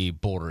to the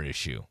border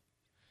issue.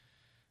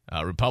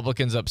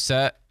 Republicans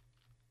upset,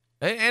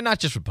 and not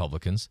just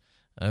Republicans.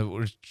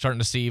 We're starting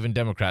to see even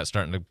Democrats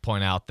starting to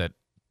point out that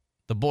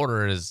the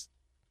border is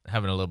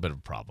having a little bit of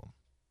a problem.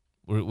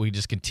 We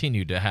just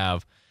continue to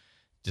have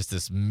just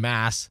this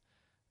mass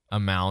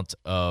amount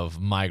of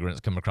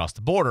migrants come across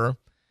the border.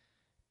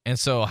 And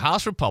so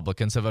House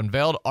Republicans have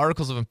unveiled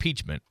articles of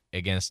impeachment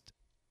against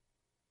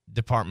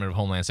Department of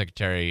Homeland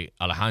Secretary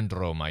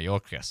Alejandro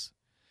Mayorkas.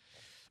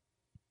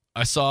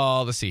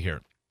 Let's see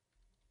here.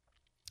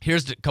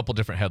 Here's a couple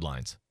different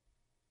headlines.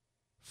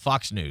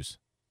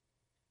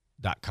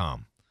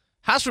 FoxNews.com.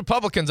 House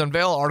Republicans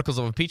unveil articles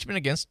of impeachment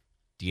against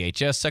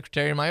DHS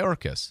Secretary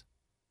Mayorkas.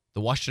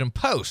 The Washington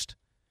Post.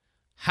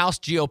 House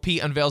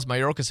GOP unveils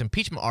Mayorkas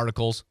impeachment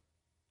articles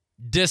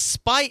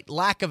despite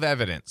lack of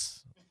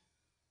evidence.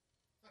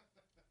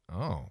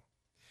 Oh,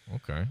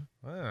 okay.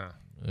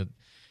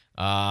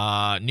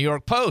 New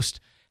York Post.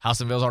 House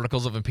unveils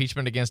articles of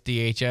impeachment against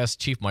DHS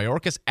Chief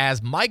Mayorkas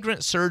as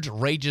migrant surge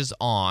rages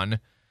on,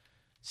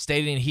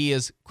 stating he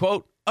is,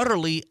 quote,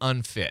 utterly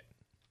unfit.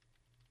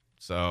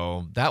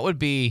 So that's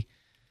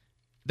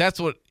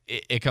what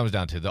it comes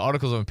down to. The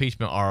articles of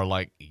impeachment are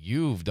like,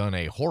 you've done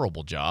a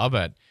horrible job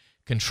at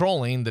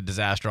controlling the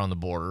disaster on the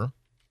border.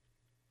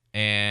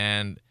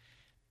 And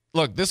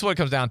look, this is what it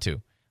comes down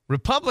to.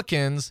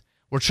 Republicans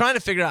were trying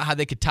to figure out how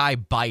they could tie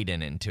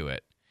Biden into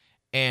it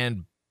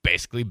and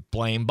basically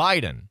blame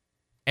Biden.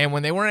 And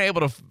when they weren't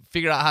able to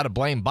figure out how to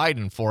blame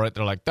Biden for it,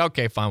 they're like,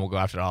 okay, fine, we'll go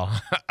after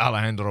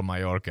Alejandro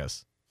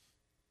Mayorkas.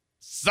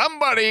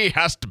 Somebody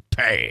has to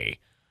pay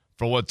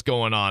for what's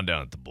going on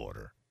down at the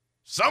border.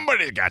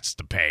 Somebody got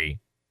to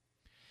pay.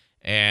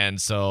 And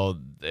so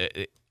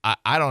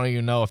I don't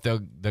even know if they're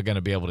going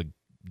to be able to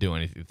do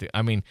anything.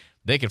 I mean,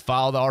 they could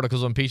file the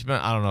articles of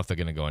impeachment. I don't know if they're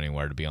going to go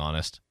anywhere, to be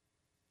honest.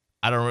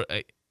 I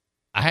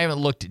haven't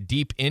looked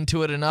deep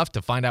into it enough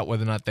to find out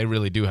whether or not they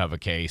really do have a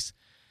case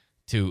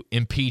to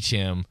impeach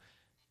him,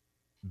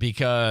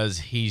 because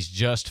he's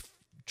just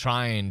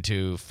trying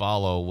to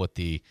follow what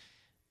the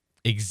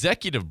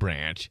executive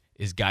branch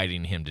is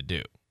guiding him to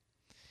do.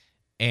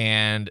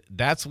 And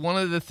that's one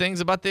of the things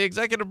about the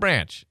executive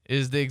branch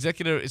is the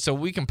executive. So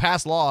we can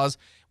pass laws,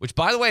 which,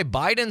 by the way,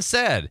 Biden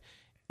said,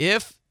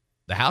 if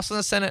the House and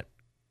the Senate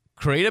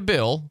create a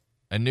bill,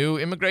 a new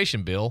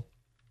immigration bill,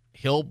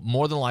 he'll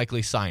more than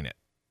likely sign it.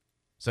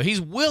 So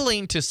he's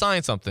willing to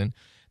sign something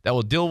that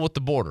will deal with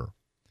the border,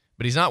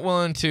 but he's not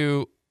willing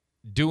to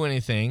do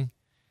anything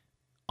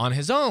on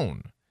his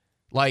own,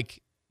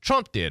 like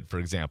Trump did, for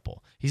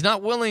example. He's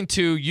not willing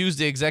to use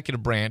the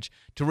executive branch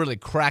to really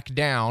crack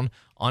down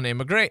on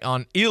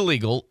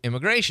illegal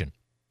immigration.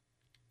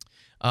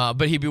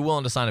 But he'd be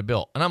willing to sign a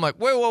bill. And I'm like,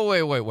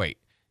 wait.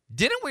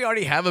 Didn't we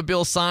already have a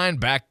bill signed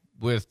back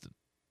with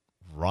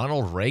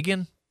Ronald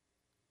Reagan?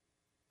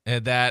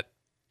 And that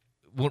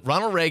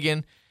Ronald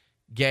Reagan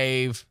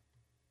gave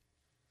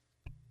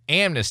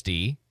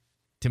amnesty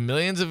to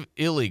millions of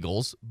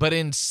illegals, but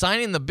in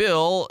signing the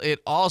bill, it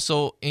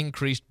also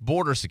increased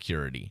border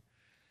security.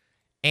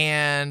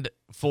 And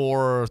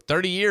for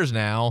 30 years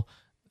now,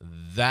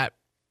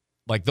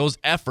 those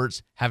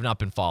efforts have not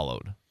been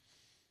followed.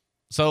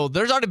 So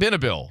there's already been a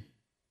bill.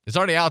 It's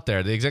already out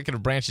there. The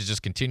executive branch has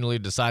just continually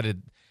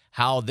decided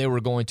how they were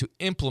going to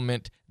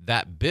implement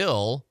that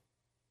bill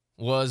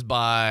was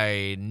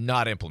by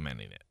not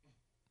implementing it,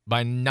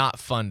 by not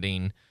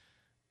funding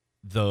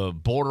the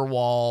border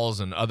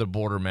walls and other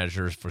border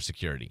measures for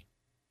security.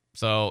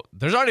 So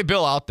there's already a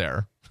bill out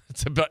there.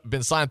 It's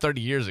been signed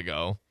 30 years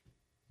ago.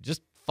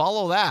 Just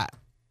follow that.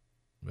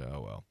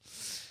 Oh,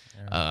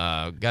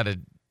 well. Got a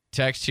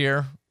text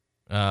here.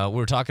 We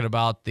were talking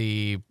about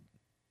there's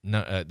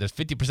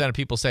 50% of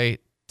people say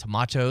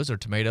tomatoes or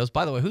tomatoes.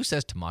 By the way, who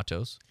says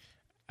tomatoes?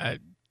 I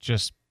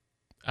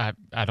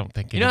don't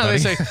think anybody. You know how they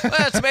say,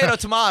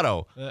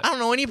 tomato. I don't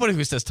know anybody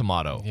who says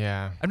tomato.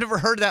 Yeah. I've never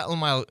heard that in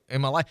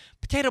my life.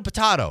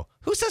 Potato.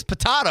 Who says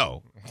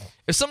potato?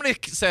 If somebody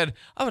said,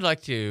 I would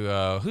like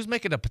to, who's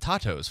making the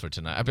potatoes for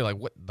tonight? I'd be like,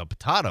 what, the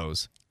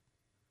potatoes?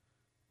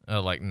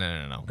 Like, no.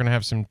 We're going to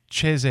have some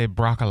chese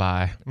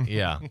broccoli.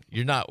 Yeah.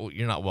 You're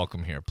not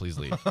welcome here. Please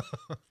leave.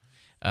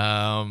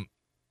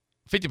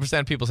 50%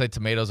 of people say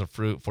tomatoes are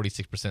fruit.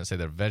 46% say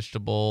they're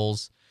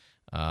vegetables.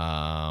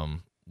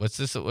 What's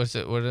this? What is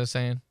it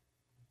saying?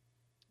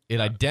 It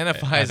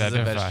identifies as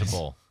a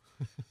vegetable.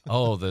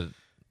 Oh,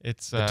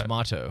 it's the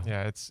tomato.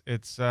 Yeah,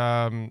 it's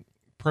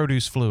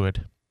produce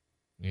fluid.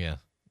 Yeah.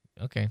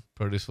 Okay.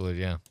 Produce fluid.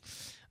 Yeah.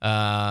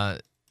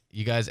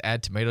 You guys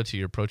add tomato to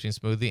your protein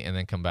smoothie and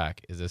then come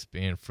back. Is this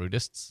being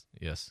fruitists?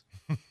 Yes.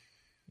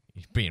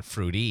 You're being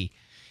fruity.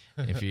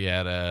 If you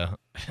add a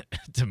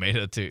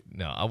tomato to,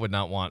 no, I would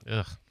not want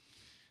a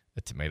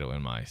tomato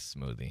in my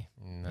smoothie.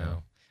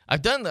 No. I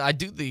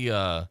do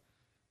the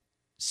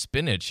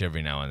spinach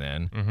every now and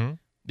then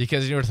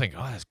because you were thinking,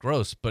 oh, that's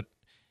gross, but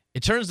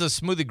it turns the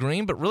smoothie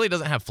green, but really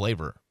doesn't have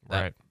flavor.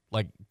 Right.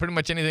 Like pretty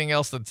much anything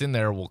else that's in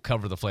there will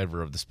cover the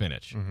flavor of the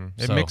spinach.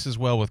 It mixes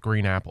well with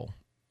green apple.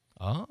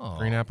 Oh.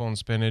 Green apple and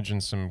spinach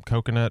and some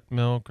coconut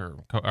milk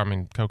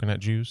coconut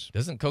juice.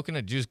 Doesn't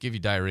coconut juice give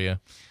you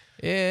diarrhea?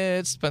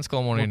 It's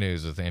Pensacola Morning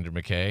News with Andrew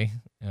McKay.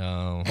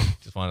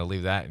 Just want to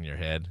leave that in your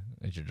head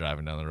as you're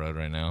driving down the road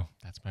right now.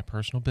 That's my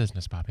personal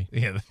business, Bobby.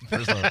 Yeah,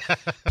 personal.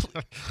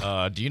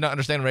 Do you not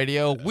understand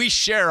radio? We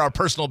share our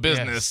personal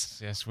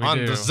business yes, we on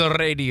do. the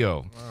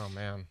radio. Oh,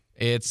 man.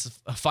 It's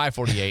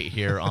 5:48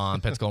 here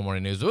on Pensacola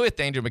Morning News with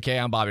Andrew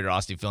McKay. I'm Bobby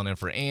Rossi filling in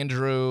for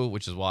Andrew,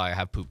 which is why I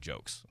have poop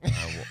jokes.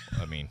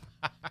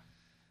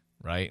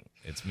 Right?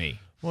 It's me.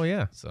 Well,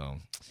 yeah. So,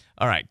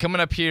 all right.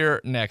 Coming up here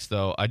next,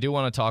 though, I do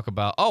want to talk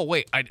about. Oh,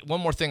 wait.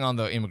 One more thing on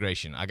the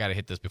immigration. I got to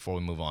hit this before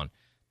we move on.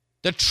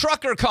 The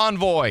trucker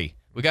convoy.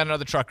 We got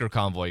another trucker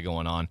convoy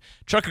going on.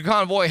 Trucker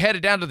convoy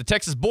headed down to the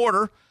Texas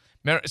border.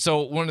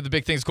 So, one of the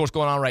big things, of course,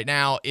 going on right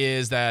now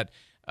is that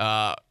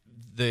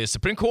the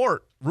Supreme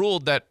Court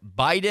ruled that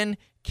Biden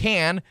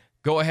can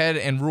go ahead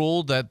and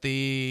rule that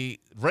the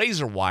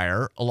razor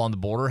wire along the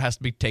border has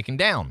to be taken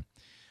down.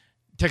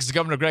 Texas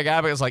Governor Greg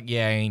Abbott is like,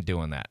 yeah, I ain't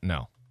doing that.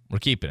 No, we're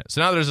keeping it. So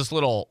now there's this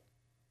little,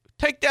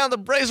 take down the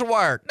razor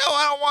wire. No,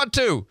 I don't want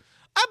to.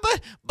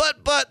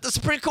 But the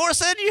Supreme Court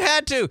said you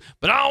had to,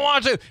 but I don't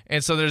want to.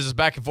 And so there's this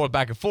back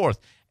and forth.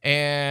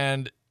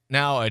 And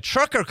now a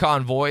trucker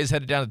convoy is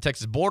headed down to the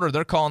Texas border.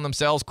 They're calling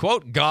themselves,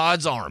 quote,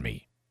 God's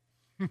Army.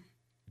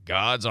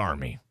 God's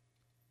Army.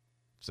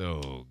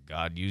 So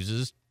God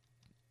uses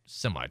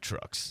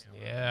semi-trucks.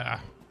 Yeah.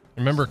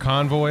 Remember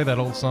Convoy, that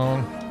old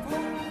song?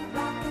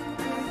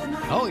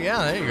 Oh,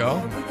 yeah, there you go.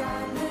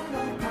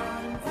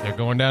 They're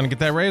going down and get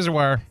that razor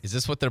wire. Is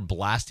this what they're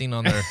blasting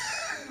on their...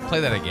 Play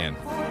that again.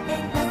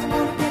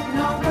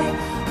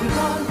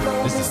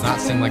 This does not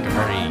seem like a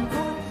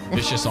very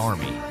vicious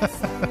army.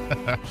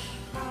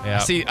 Yeah.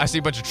 I see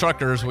a bunch of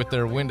truckers with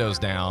their windows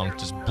down,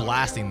 just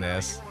blasting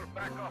this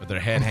with their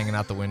head hanging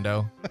out the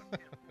window.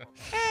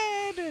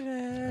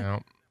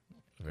 Yep.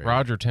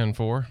 Roger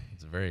 10-4.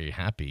 It's a very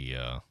happy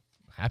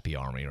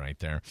army right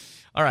there.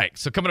 All right,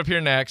 so coming up here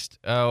next,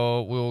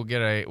 we'll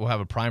have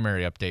a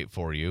primary update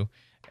for you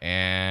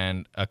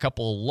and a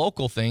couple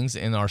local things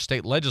in our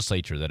state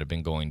legislature that have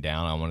been going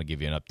down. I want to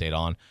give you an update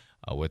on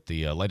with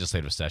the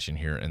legislative session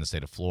here in the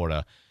state of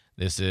Florida.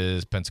 This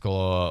is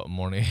Pensacola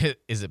morning.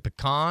 Is it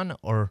pecan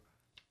or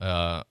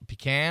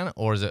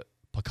is it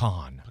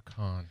pecan?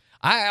 Pecan.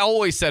 I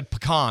always said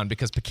pecan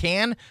because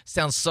pecan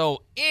sounds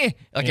so it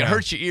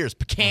hurts your ears.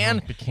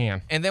 Pecan.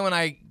 Pecan. And then when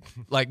I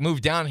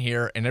moved down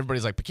here and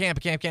everybody's like pecan,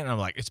 and I'm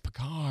like, it's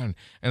pecan.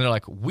 And they're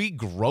like, we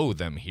grow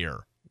them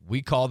here.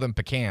 We call them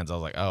pecans. I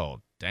was like,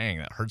 oh, dang,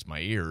 that hurts my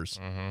ears.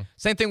 Mm-hmm.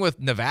 Same thing with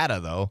Nevada,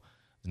 though.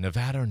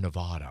 Nevada or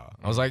Nevada?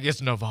 I was like,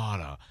 it's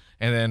Nevada.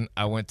 And then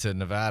I went to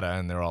Nevada,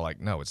 and they're all like,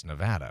 no, it's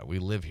Nevada. We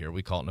live here.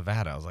 We call it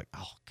Nevada. I was like,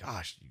 oh,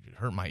 gosh, you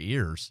hurt my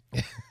ears.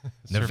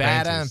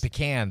 Nevada and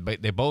pecan,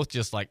 but they both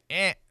just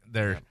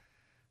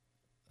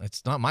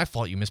it's not my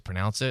fault you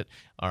mispronounce it.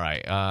 All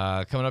right,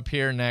 coming up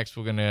here next,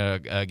 we're going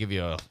to give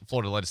you a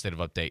Florida legislative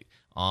update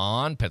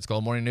on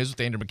Pensacola Morning News with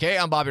Andrew McKay.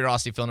 I'm Bobby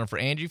Rossi, filling in for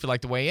Andrew. If you'd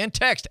like to weigh in,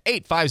 text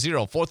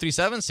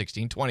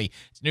 850-437-1620.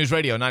 It's News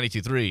Radio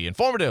 92.3,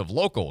 informative,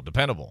 local,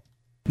 dependable.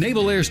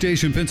 Naval Air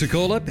Station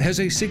Pensacola has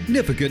a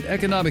significant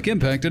economic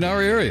impact in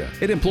our area.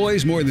 It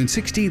employs more than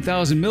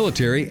 16,000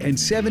 military and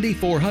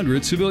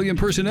 7,400 civilian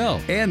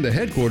personnel, and the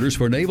headquarters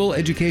for Naval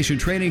Education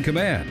Training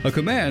Command, a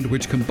command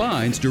which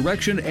combines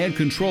direction and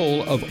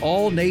control of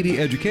all Navy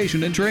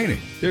education and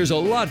training. There's a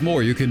lot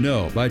more you can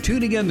know by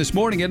tuning in this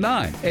morning at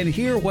 9 and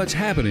hear what's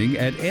happening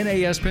at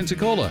NAS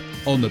Pensacola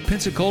on the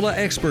Pensacola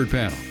Expert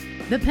Panel.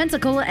 The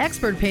Pensacola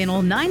Expert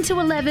Panel, 9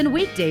 to 11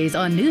 weekdays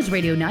on News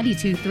Radio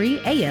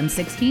 92.3 AM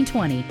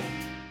 1620.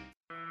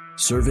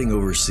 Serving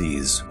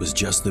overseas was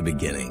just the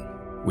beginning.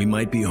 We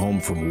might be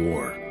home from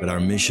war, but our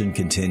mission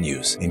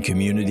continues in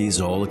communities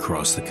all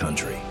across the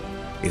country.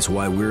 It's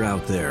why we're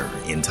out there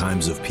in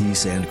times of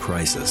peace and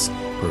crisis,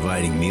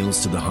 providing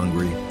meals to the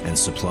hungry and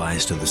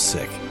supplies to the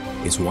sick.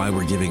 It's why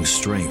we're giving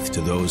strength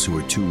to those who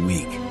are too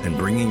weak and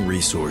bringing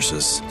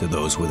resources to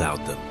those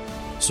without them.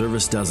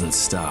 Service doesn't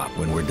stop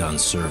when we're done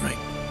serving.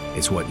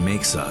 It's what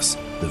makes us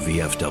the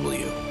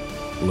VFW.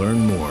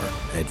 Learn more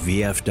at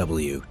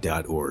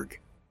vfw.org.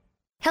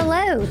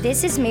 Hello,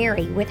 this is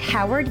Mary with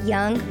Howard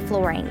Young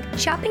Flooring.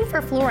 Shopping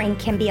for flooring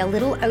can be a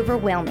little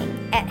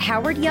overwhelming. At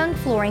Howard Young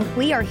Flooring,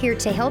 we are here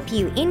to help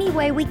you any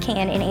way we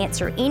can and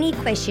answer any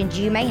questions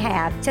you may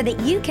have so that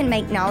you can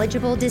make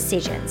knowledgeable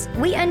decisions.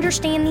 We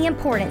understand the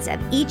importance of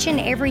each and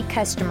every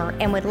customer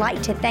and would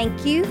like to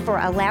thank you for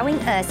allowing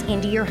us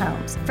into your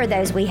homes. For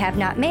those we have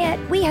not met,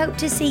 we hope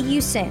to see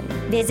you soon.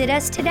 Visit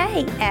us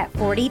today at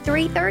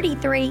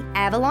 4333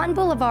 Avalon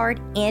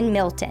Boulevard in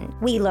Milton.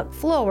 We look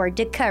forward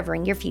to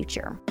covering your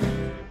future.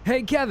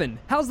 Hey Kevin,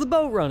 how's the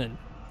boat running?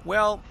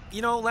 Well,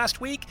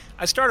 last week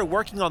I started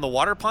working on the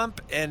water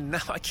pump and now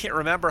I can't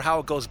remember how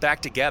it goes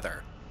back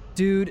together.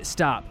 Dude,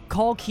 stop.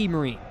 Call Key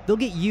Marine. They'll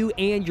get you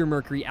and your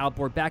Mercury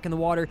outboard back in the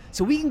water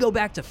so we can go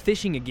back to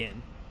fishing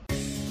again.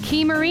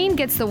 Key Marine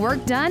gets the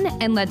work done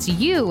and lets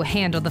you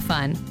handle the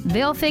fun.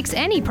 They'll fix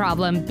any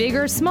problem, big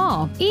or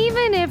small,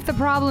 even if the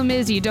problem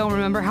is you don't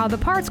remember how the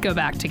parts go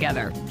back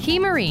together. Key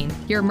Marine,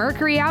 your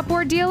Mercury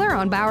outboard dealer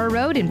on Bower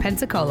Road in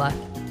Pensacola.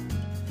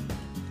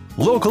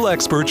 Local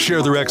experts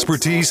share their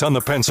expertise on the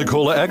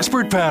Pensacola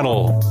Expert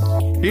Panel.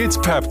 It's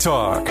Pep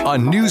Talk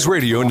on News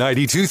Radio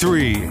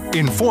 92.3.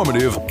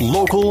 Informative,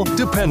 local,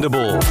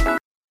 dependable.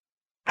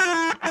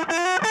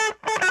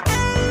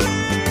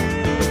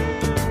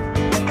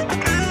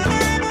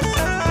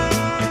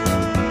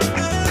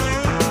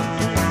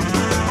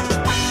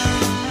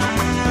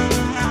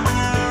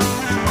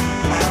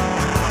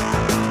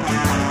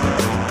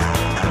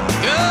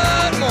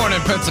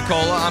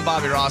 Pensacola, I'm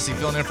Bobby Rossi,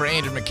 filling in for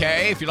Andrew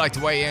McKay. If you'd like to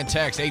weigh in,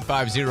 text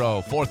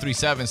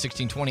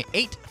 850-437-1620,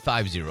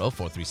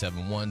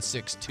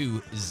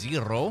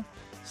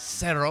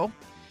 850-437-1620.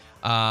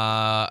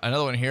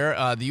 Another one here.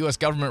 The U.S.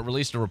 government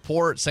released a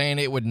report saying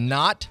it would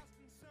not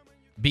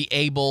be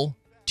able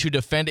to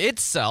defend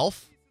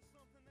itself.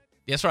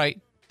 That's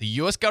right. The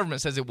U.S. government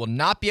says it will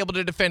not be able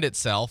to defend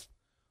itself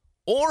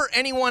or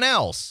anyone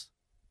else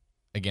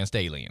against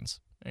aliens.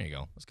 There you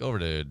go. Let's go over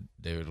to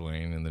David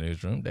Wayne in the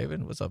newsroom.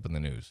 David, what's up in the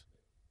news?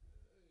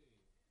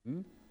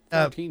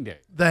 14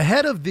 days. The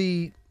head of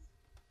the...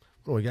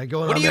 What we got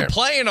going What on are you there?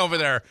 playing over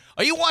there?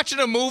 Are you watching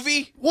a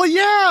movie? Well,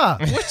 yeah.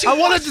 What I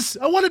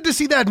wanted to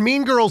see that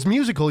Mean Girls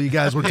musical you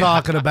guys were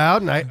talking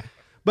about, and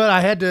But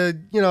I had to,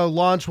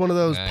 launch one of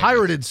those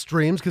pirated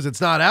streams because it's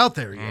not out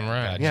there yet.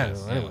 Right. Yeah,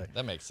 anyway.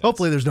 That makes sense.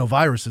 Hopefully there's no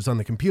viruses on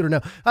the computer now.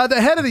 The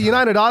head of the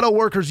United Auto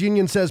Workers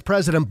Union says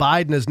President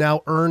Biden has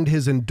now earned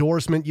his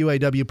endorsement.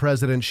 UAW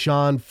President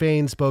Sean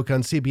Fain spoke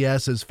on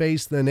CBS's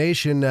Face the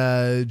Nation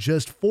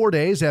just 4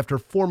 days after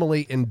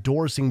formally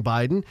endorsing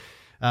Biden.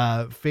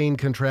 Fain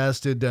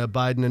contrasted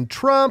Biden and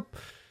Trump,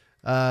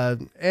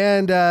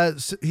 and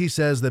he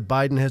says that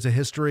Biden has a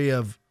history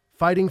of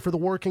fighting for the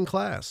working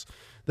class.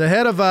 The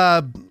head of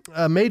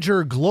a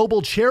major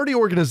global charity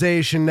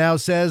organization now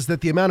says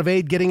that the amount of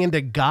aid getting into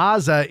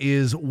Gaza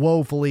is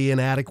woefully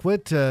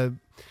inadequate.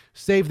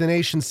 Save the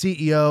Nation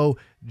CEO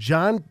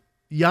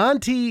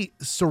Yanti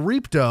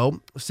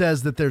Saripto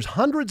says that there's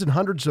hundreds and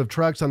hundreds of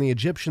trucks on the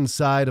Egyptian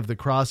side of the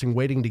crossing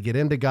waiting to get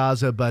into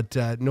Gaza, but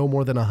no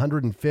more than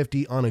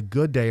 150 on a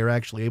good day are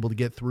actually able to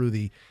get through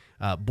the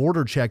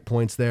border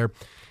checkpoints there.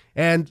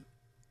 And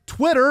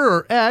Twitter,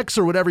 or X,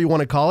 or whatever you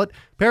want to call it,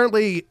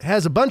 apparently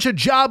has a bunch of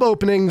job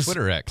openings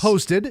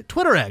posted.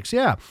 Twitter X,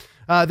 yeah.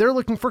 They're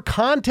looking for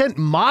content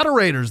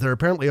moderators. They're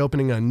apparently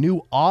opening a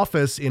new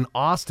office in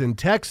Austin,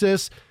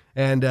 Texas,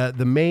 and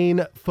the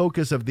main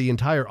focus of the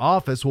entire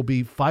office will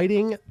be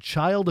fighting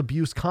child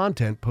abuse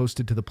content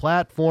posted to the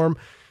platform.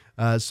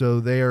 So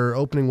they are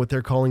opening what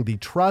they're calling the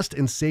Trust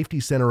and Safety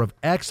Center of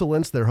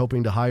Excellence. They're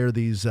hoping to hire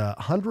these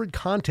 100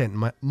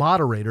 content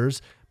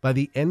moderators by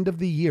the end of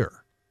the year.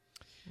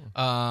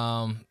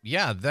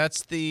 Yeah,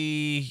 that's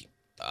the.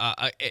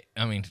 I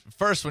mean,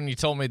 first when you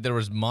told me there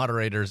was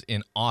moderators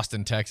in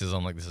Austin, Texas,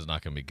 I'm like, this is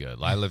not going to be good.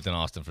 I lived in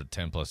Austin for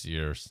 10 plus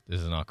years. This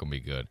is not going to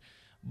be good.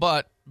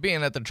 But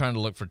being that they're trying to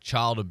look for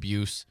child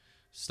abuse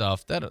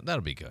stuff,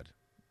 that'll be good.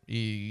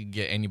 You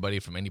get anybody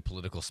from any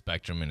political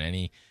spectrum and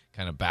any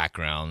kind of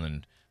background,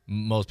 and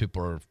most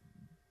people are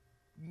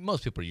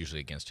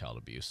usually against child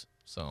abuse.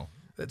 So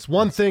it's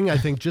one thing I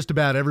think just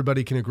about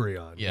everybody can agree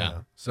on. Yeah.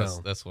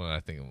 So that's one I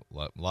think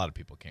a lot of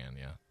people can.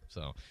 Yeah.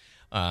 So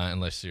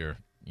unless you're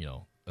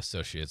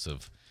associates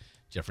of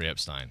Jeffrey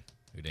Epstein,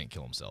 who didn't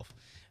kill himself.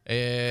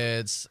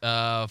 It's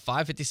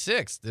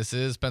 5:56. This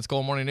is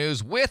Pensacola Morning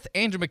News with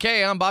Andrew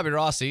McKay. I'm Bobby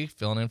Rossi,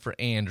 filling in for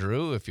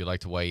Andrew. If you'd like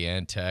to weigh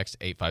in, text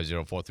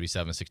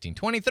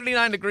 850-437-1620.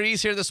 39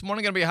 degrees here this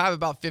morning. Going to be a high of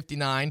about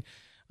 59.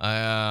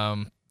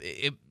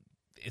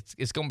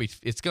 It's going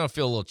to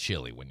feel a little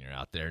chilly when you're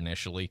out there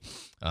initially,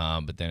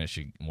 but then it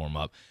should warm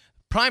up.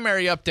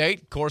 Primary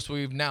update. Of course,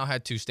 we've now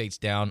had 2 states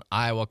down.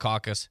 Iowa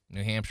caucus,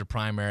 New Hampshire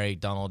primary.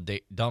 Donald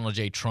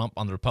J. Trump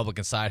on the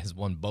Republican side has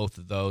won both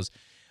of those.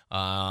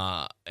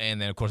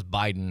 And then, of course,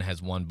 Biden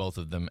has won both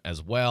of them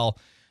as well.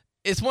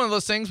 It's one of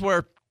those things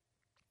where,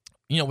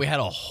 we had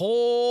a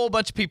whole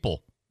bunch of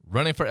people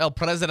running for El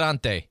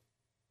Presidente,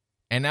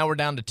 and now we're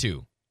down to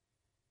 2.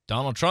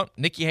 Donald Trump,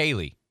 Nikki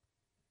Haley.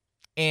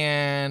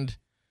 And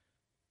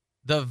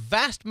the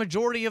vast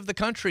majority of the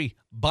country,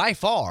 by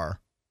far,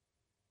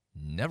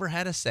 never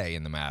had a say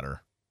in the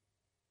matter.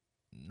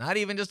 Not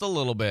even just a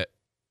little bit.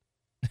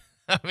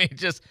 I mean,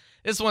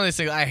 it's one of these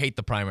things. I hate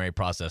the primary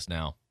process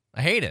now.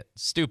 I hate it.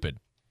 It's stupid.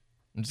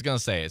 I'm just going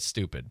to say it's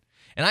stupid.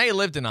 And I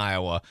lived in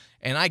Iowa,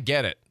 and I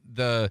get it.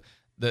 The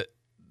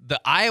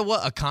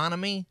Iowa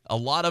economy, a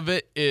lot of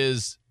it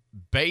is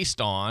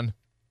based on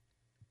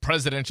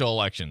presidential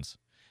elections.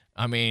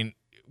 I mean,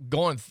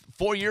 going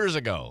 4 years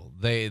ago,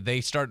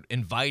 they start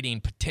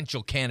inviting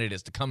potential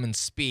candidates to come and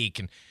speak,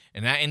 and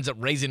that ends up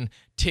raising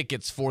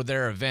tickets for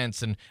their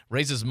events and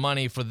raises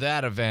money for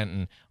that event,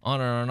 and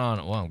on and on.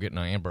 Well, I'm getting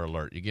an Amber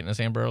Alert. You getting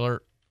this Amber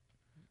Alert?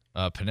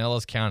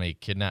 Pinellas County,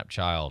 kidnapped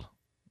child.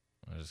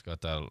 I just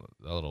got that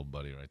little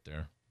buddy right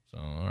there. So,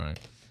 all right.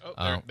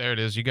 Oh, there it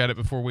is. You got it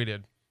before we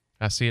did.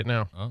 I see it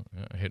now. Oh,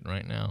 yeah, hitting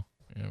right now.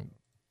 Yeah.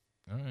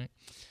 All right.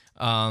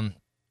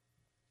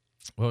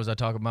 What was I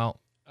talking about?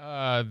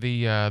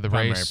 The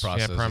primary race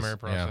process. Yeah, primary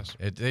process.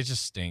 Yeah, it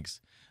just stinks.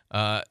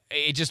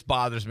 It just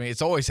bothers me.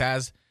 It always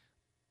has.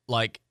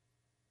 And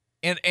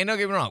don't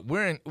get me wrong.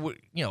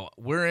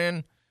 We're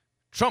in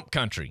Trump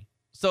country.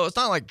 So it's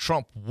not like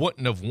Trump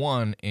wouldn't have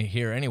won in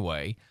here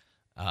anyway.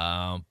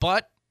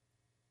 But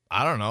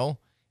I don't know.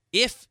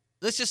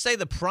 Let's just say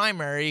the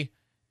primary,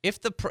 if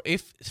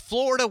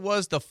Florida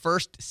was the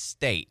first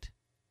state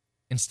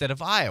instead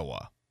of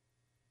Iowa,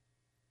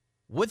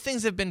 would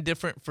things have been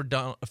different for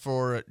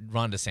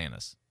Ron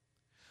DeSantis?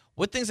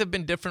 Would things have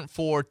been different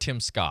for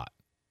Tim Scott?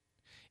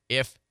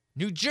 If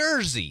New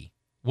Jersey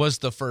was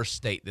the first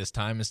state this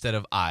time instead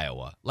of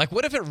Iowa,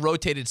 what if it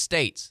rotated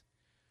states?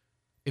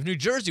 If New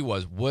Jersey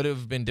would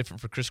have been different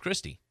for Chris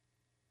Christie,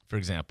 for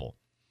example.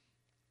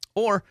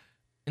 Or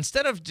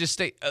instead of just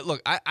state,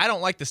 look, I don't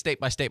like the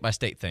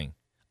state-by-state thing.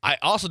 I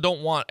also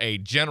don't want a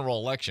general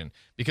election,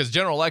 because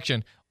general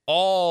election,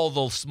 all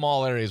the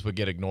small areas would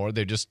get ignored.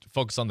 They just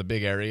focus on the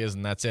big areas,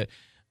 and that's it.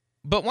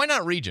 But why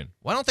not region?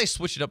 Why don't they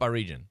switch it up by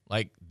region?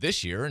 Like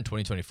this year in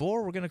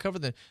 2024, we're going to cover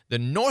the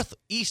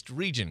Northeast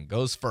region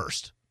goes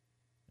first.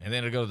 And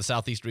then it'll go to the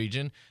Southeast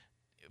region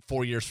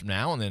 4 years from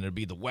now, and then it'll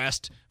be the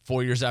West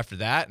 4 years after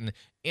that. And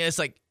it's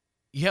like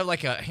you have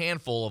a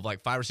handful of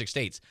 5 or 6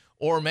 states.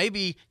 Or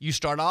maybe you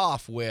start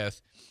off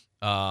with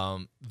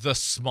the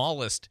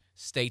smallest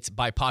states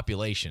by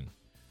population.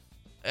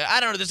 I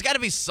don't know. There's got to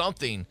be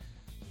something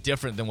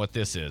different than what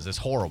this is. It's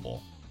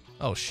horrible.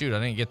 Oh, shoot. I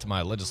didn't get to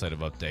my legislative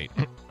update.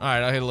 All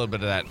right. I'll hit a little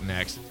bit of that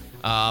next.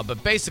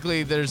 But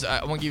basically,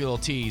 I want to give you a little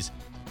tease.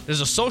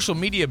 There's a social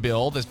media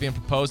bill that's being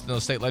proposed in the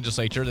state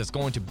legislature that's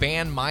going to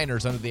ban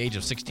minors under the age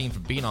of 16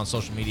 from being on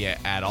social media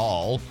at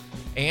all.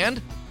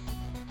 And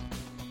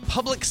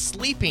public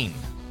sleeping,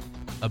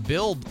 a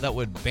bill that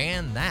would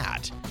ban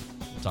that.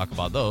 We'll talk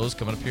about those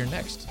coming up here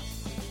next.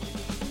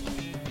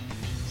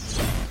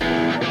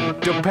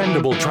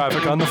 Dependable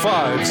traffic on the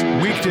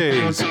 5s,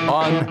 weekdays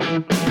on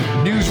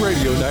News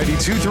Radio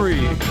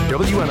 92.3,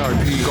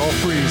 WNRP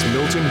Gulf Breeze,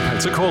 Milton,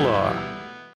 Pensacola.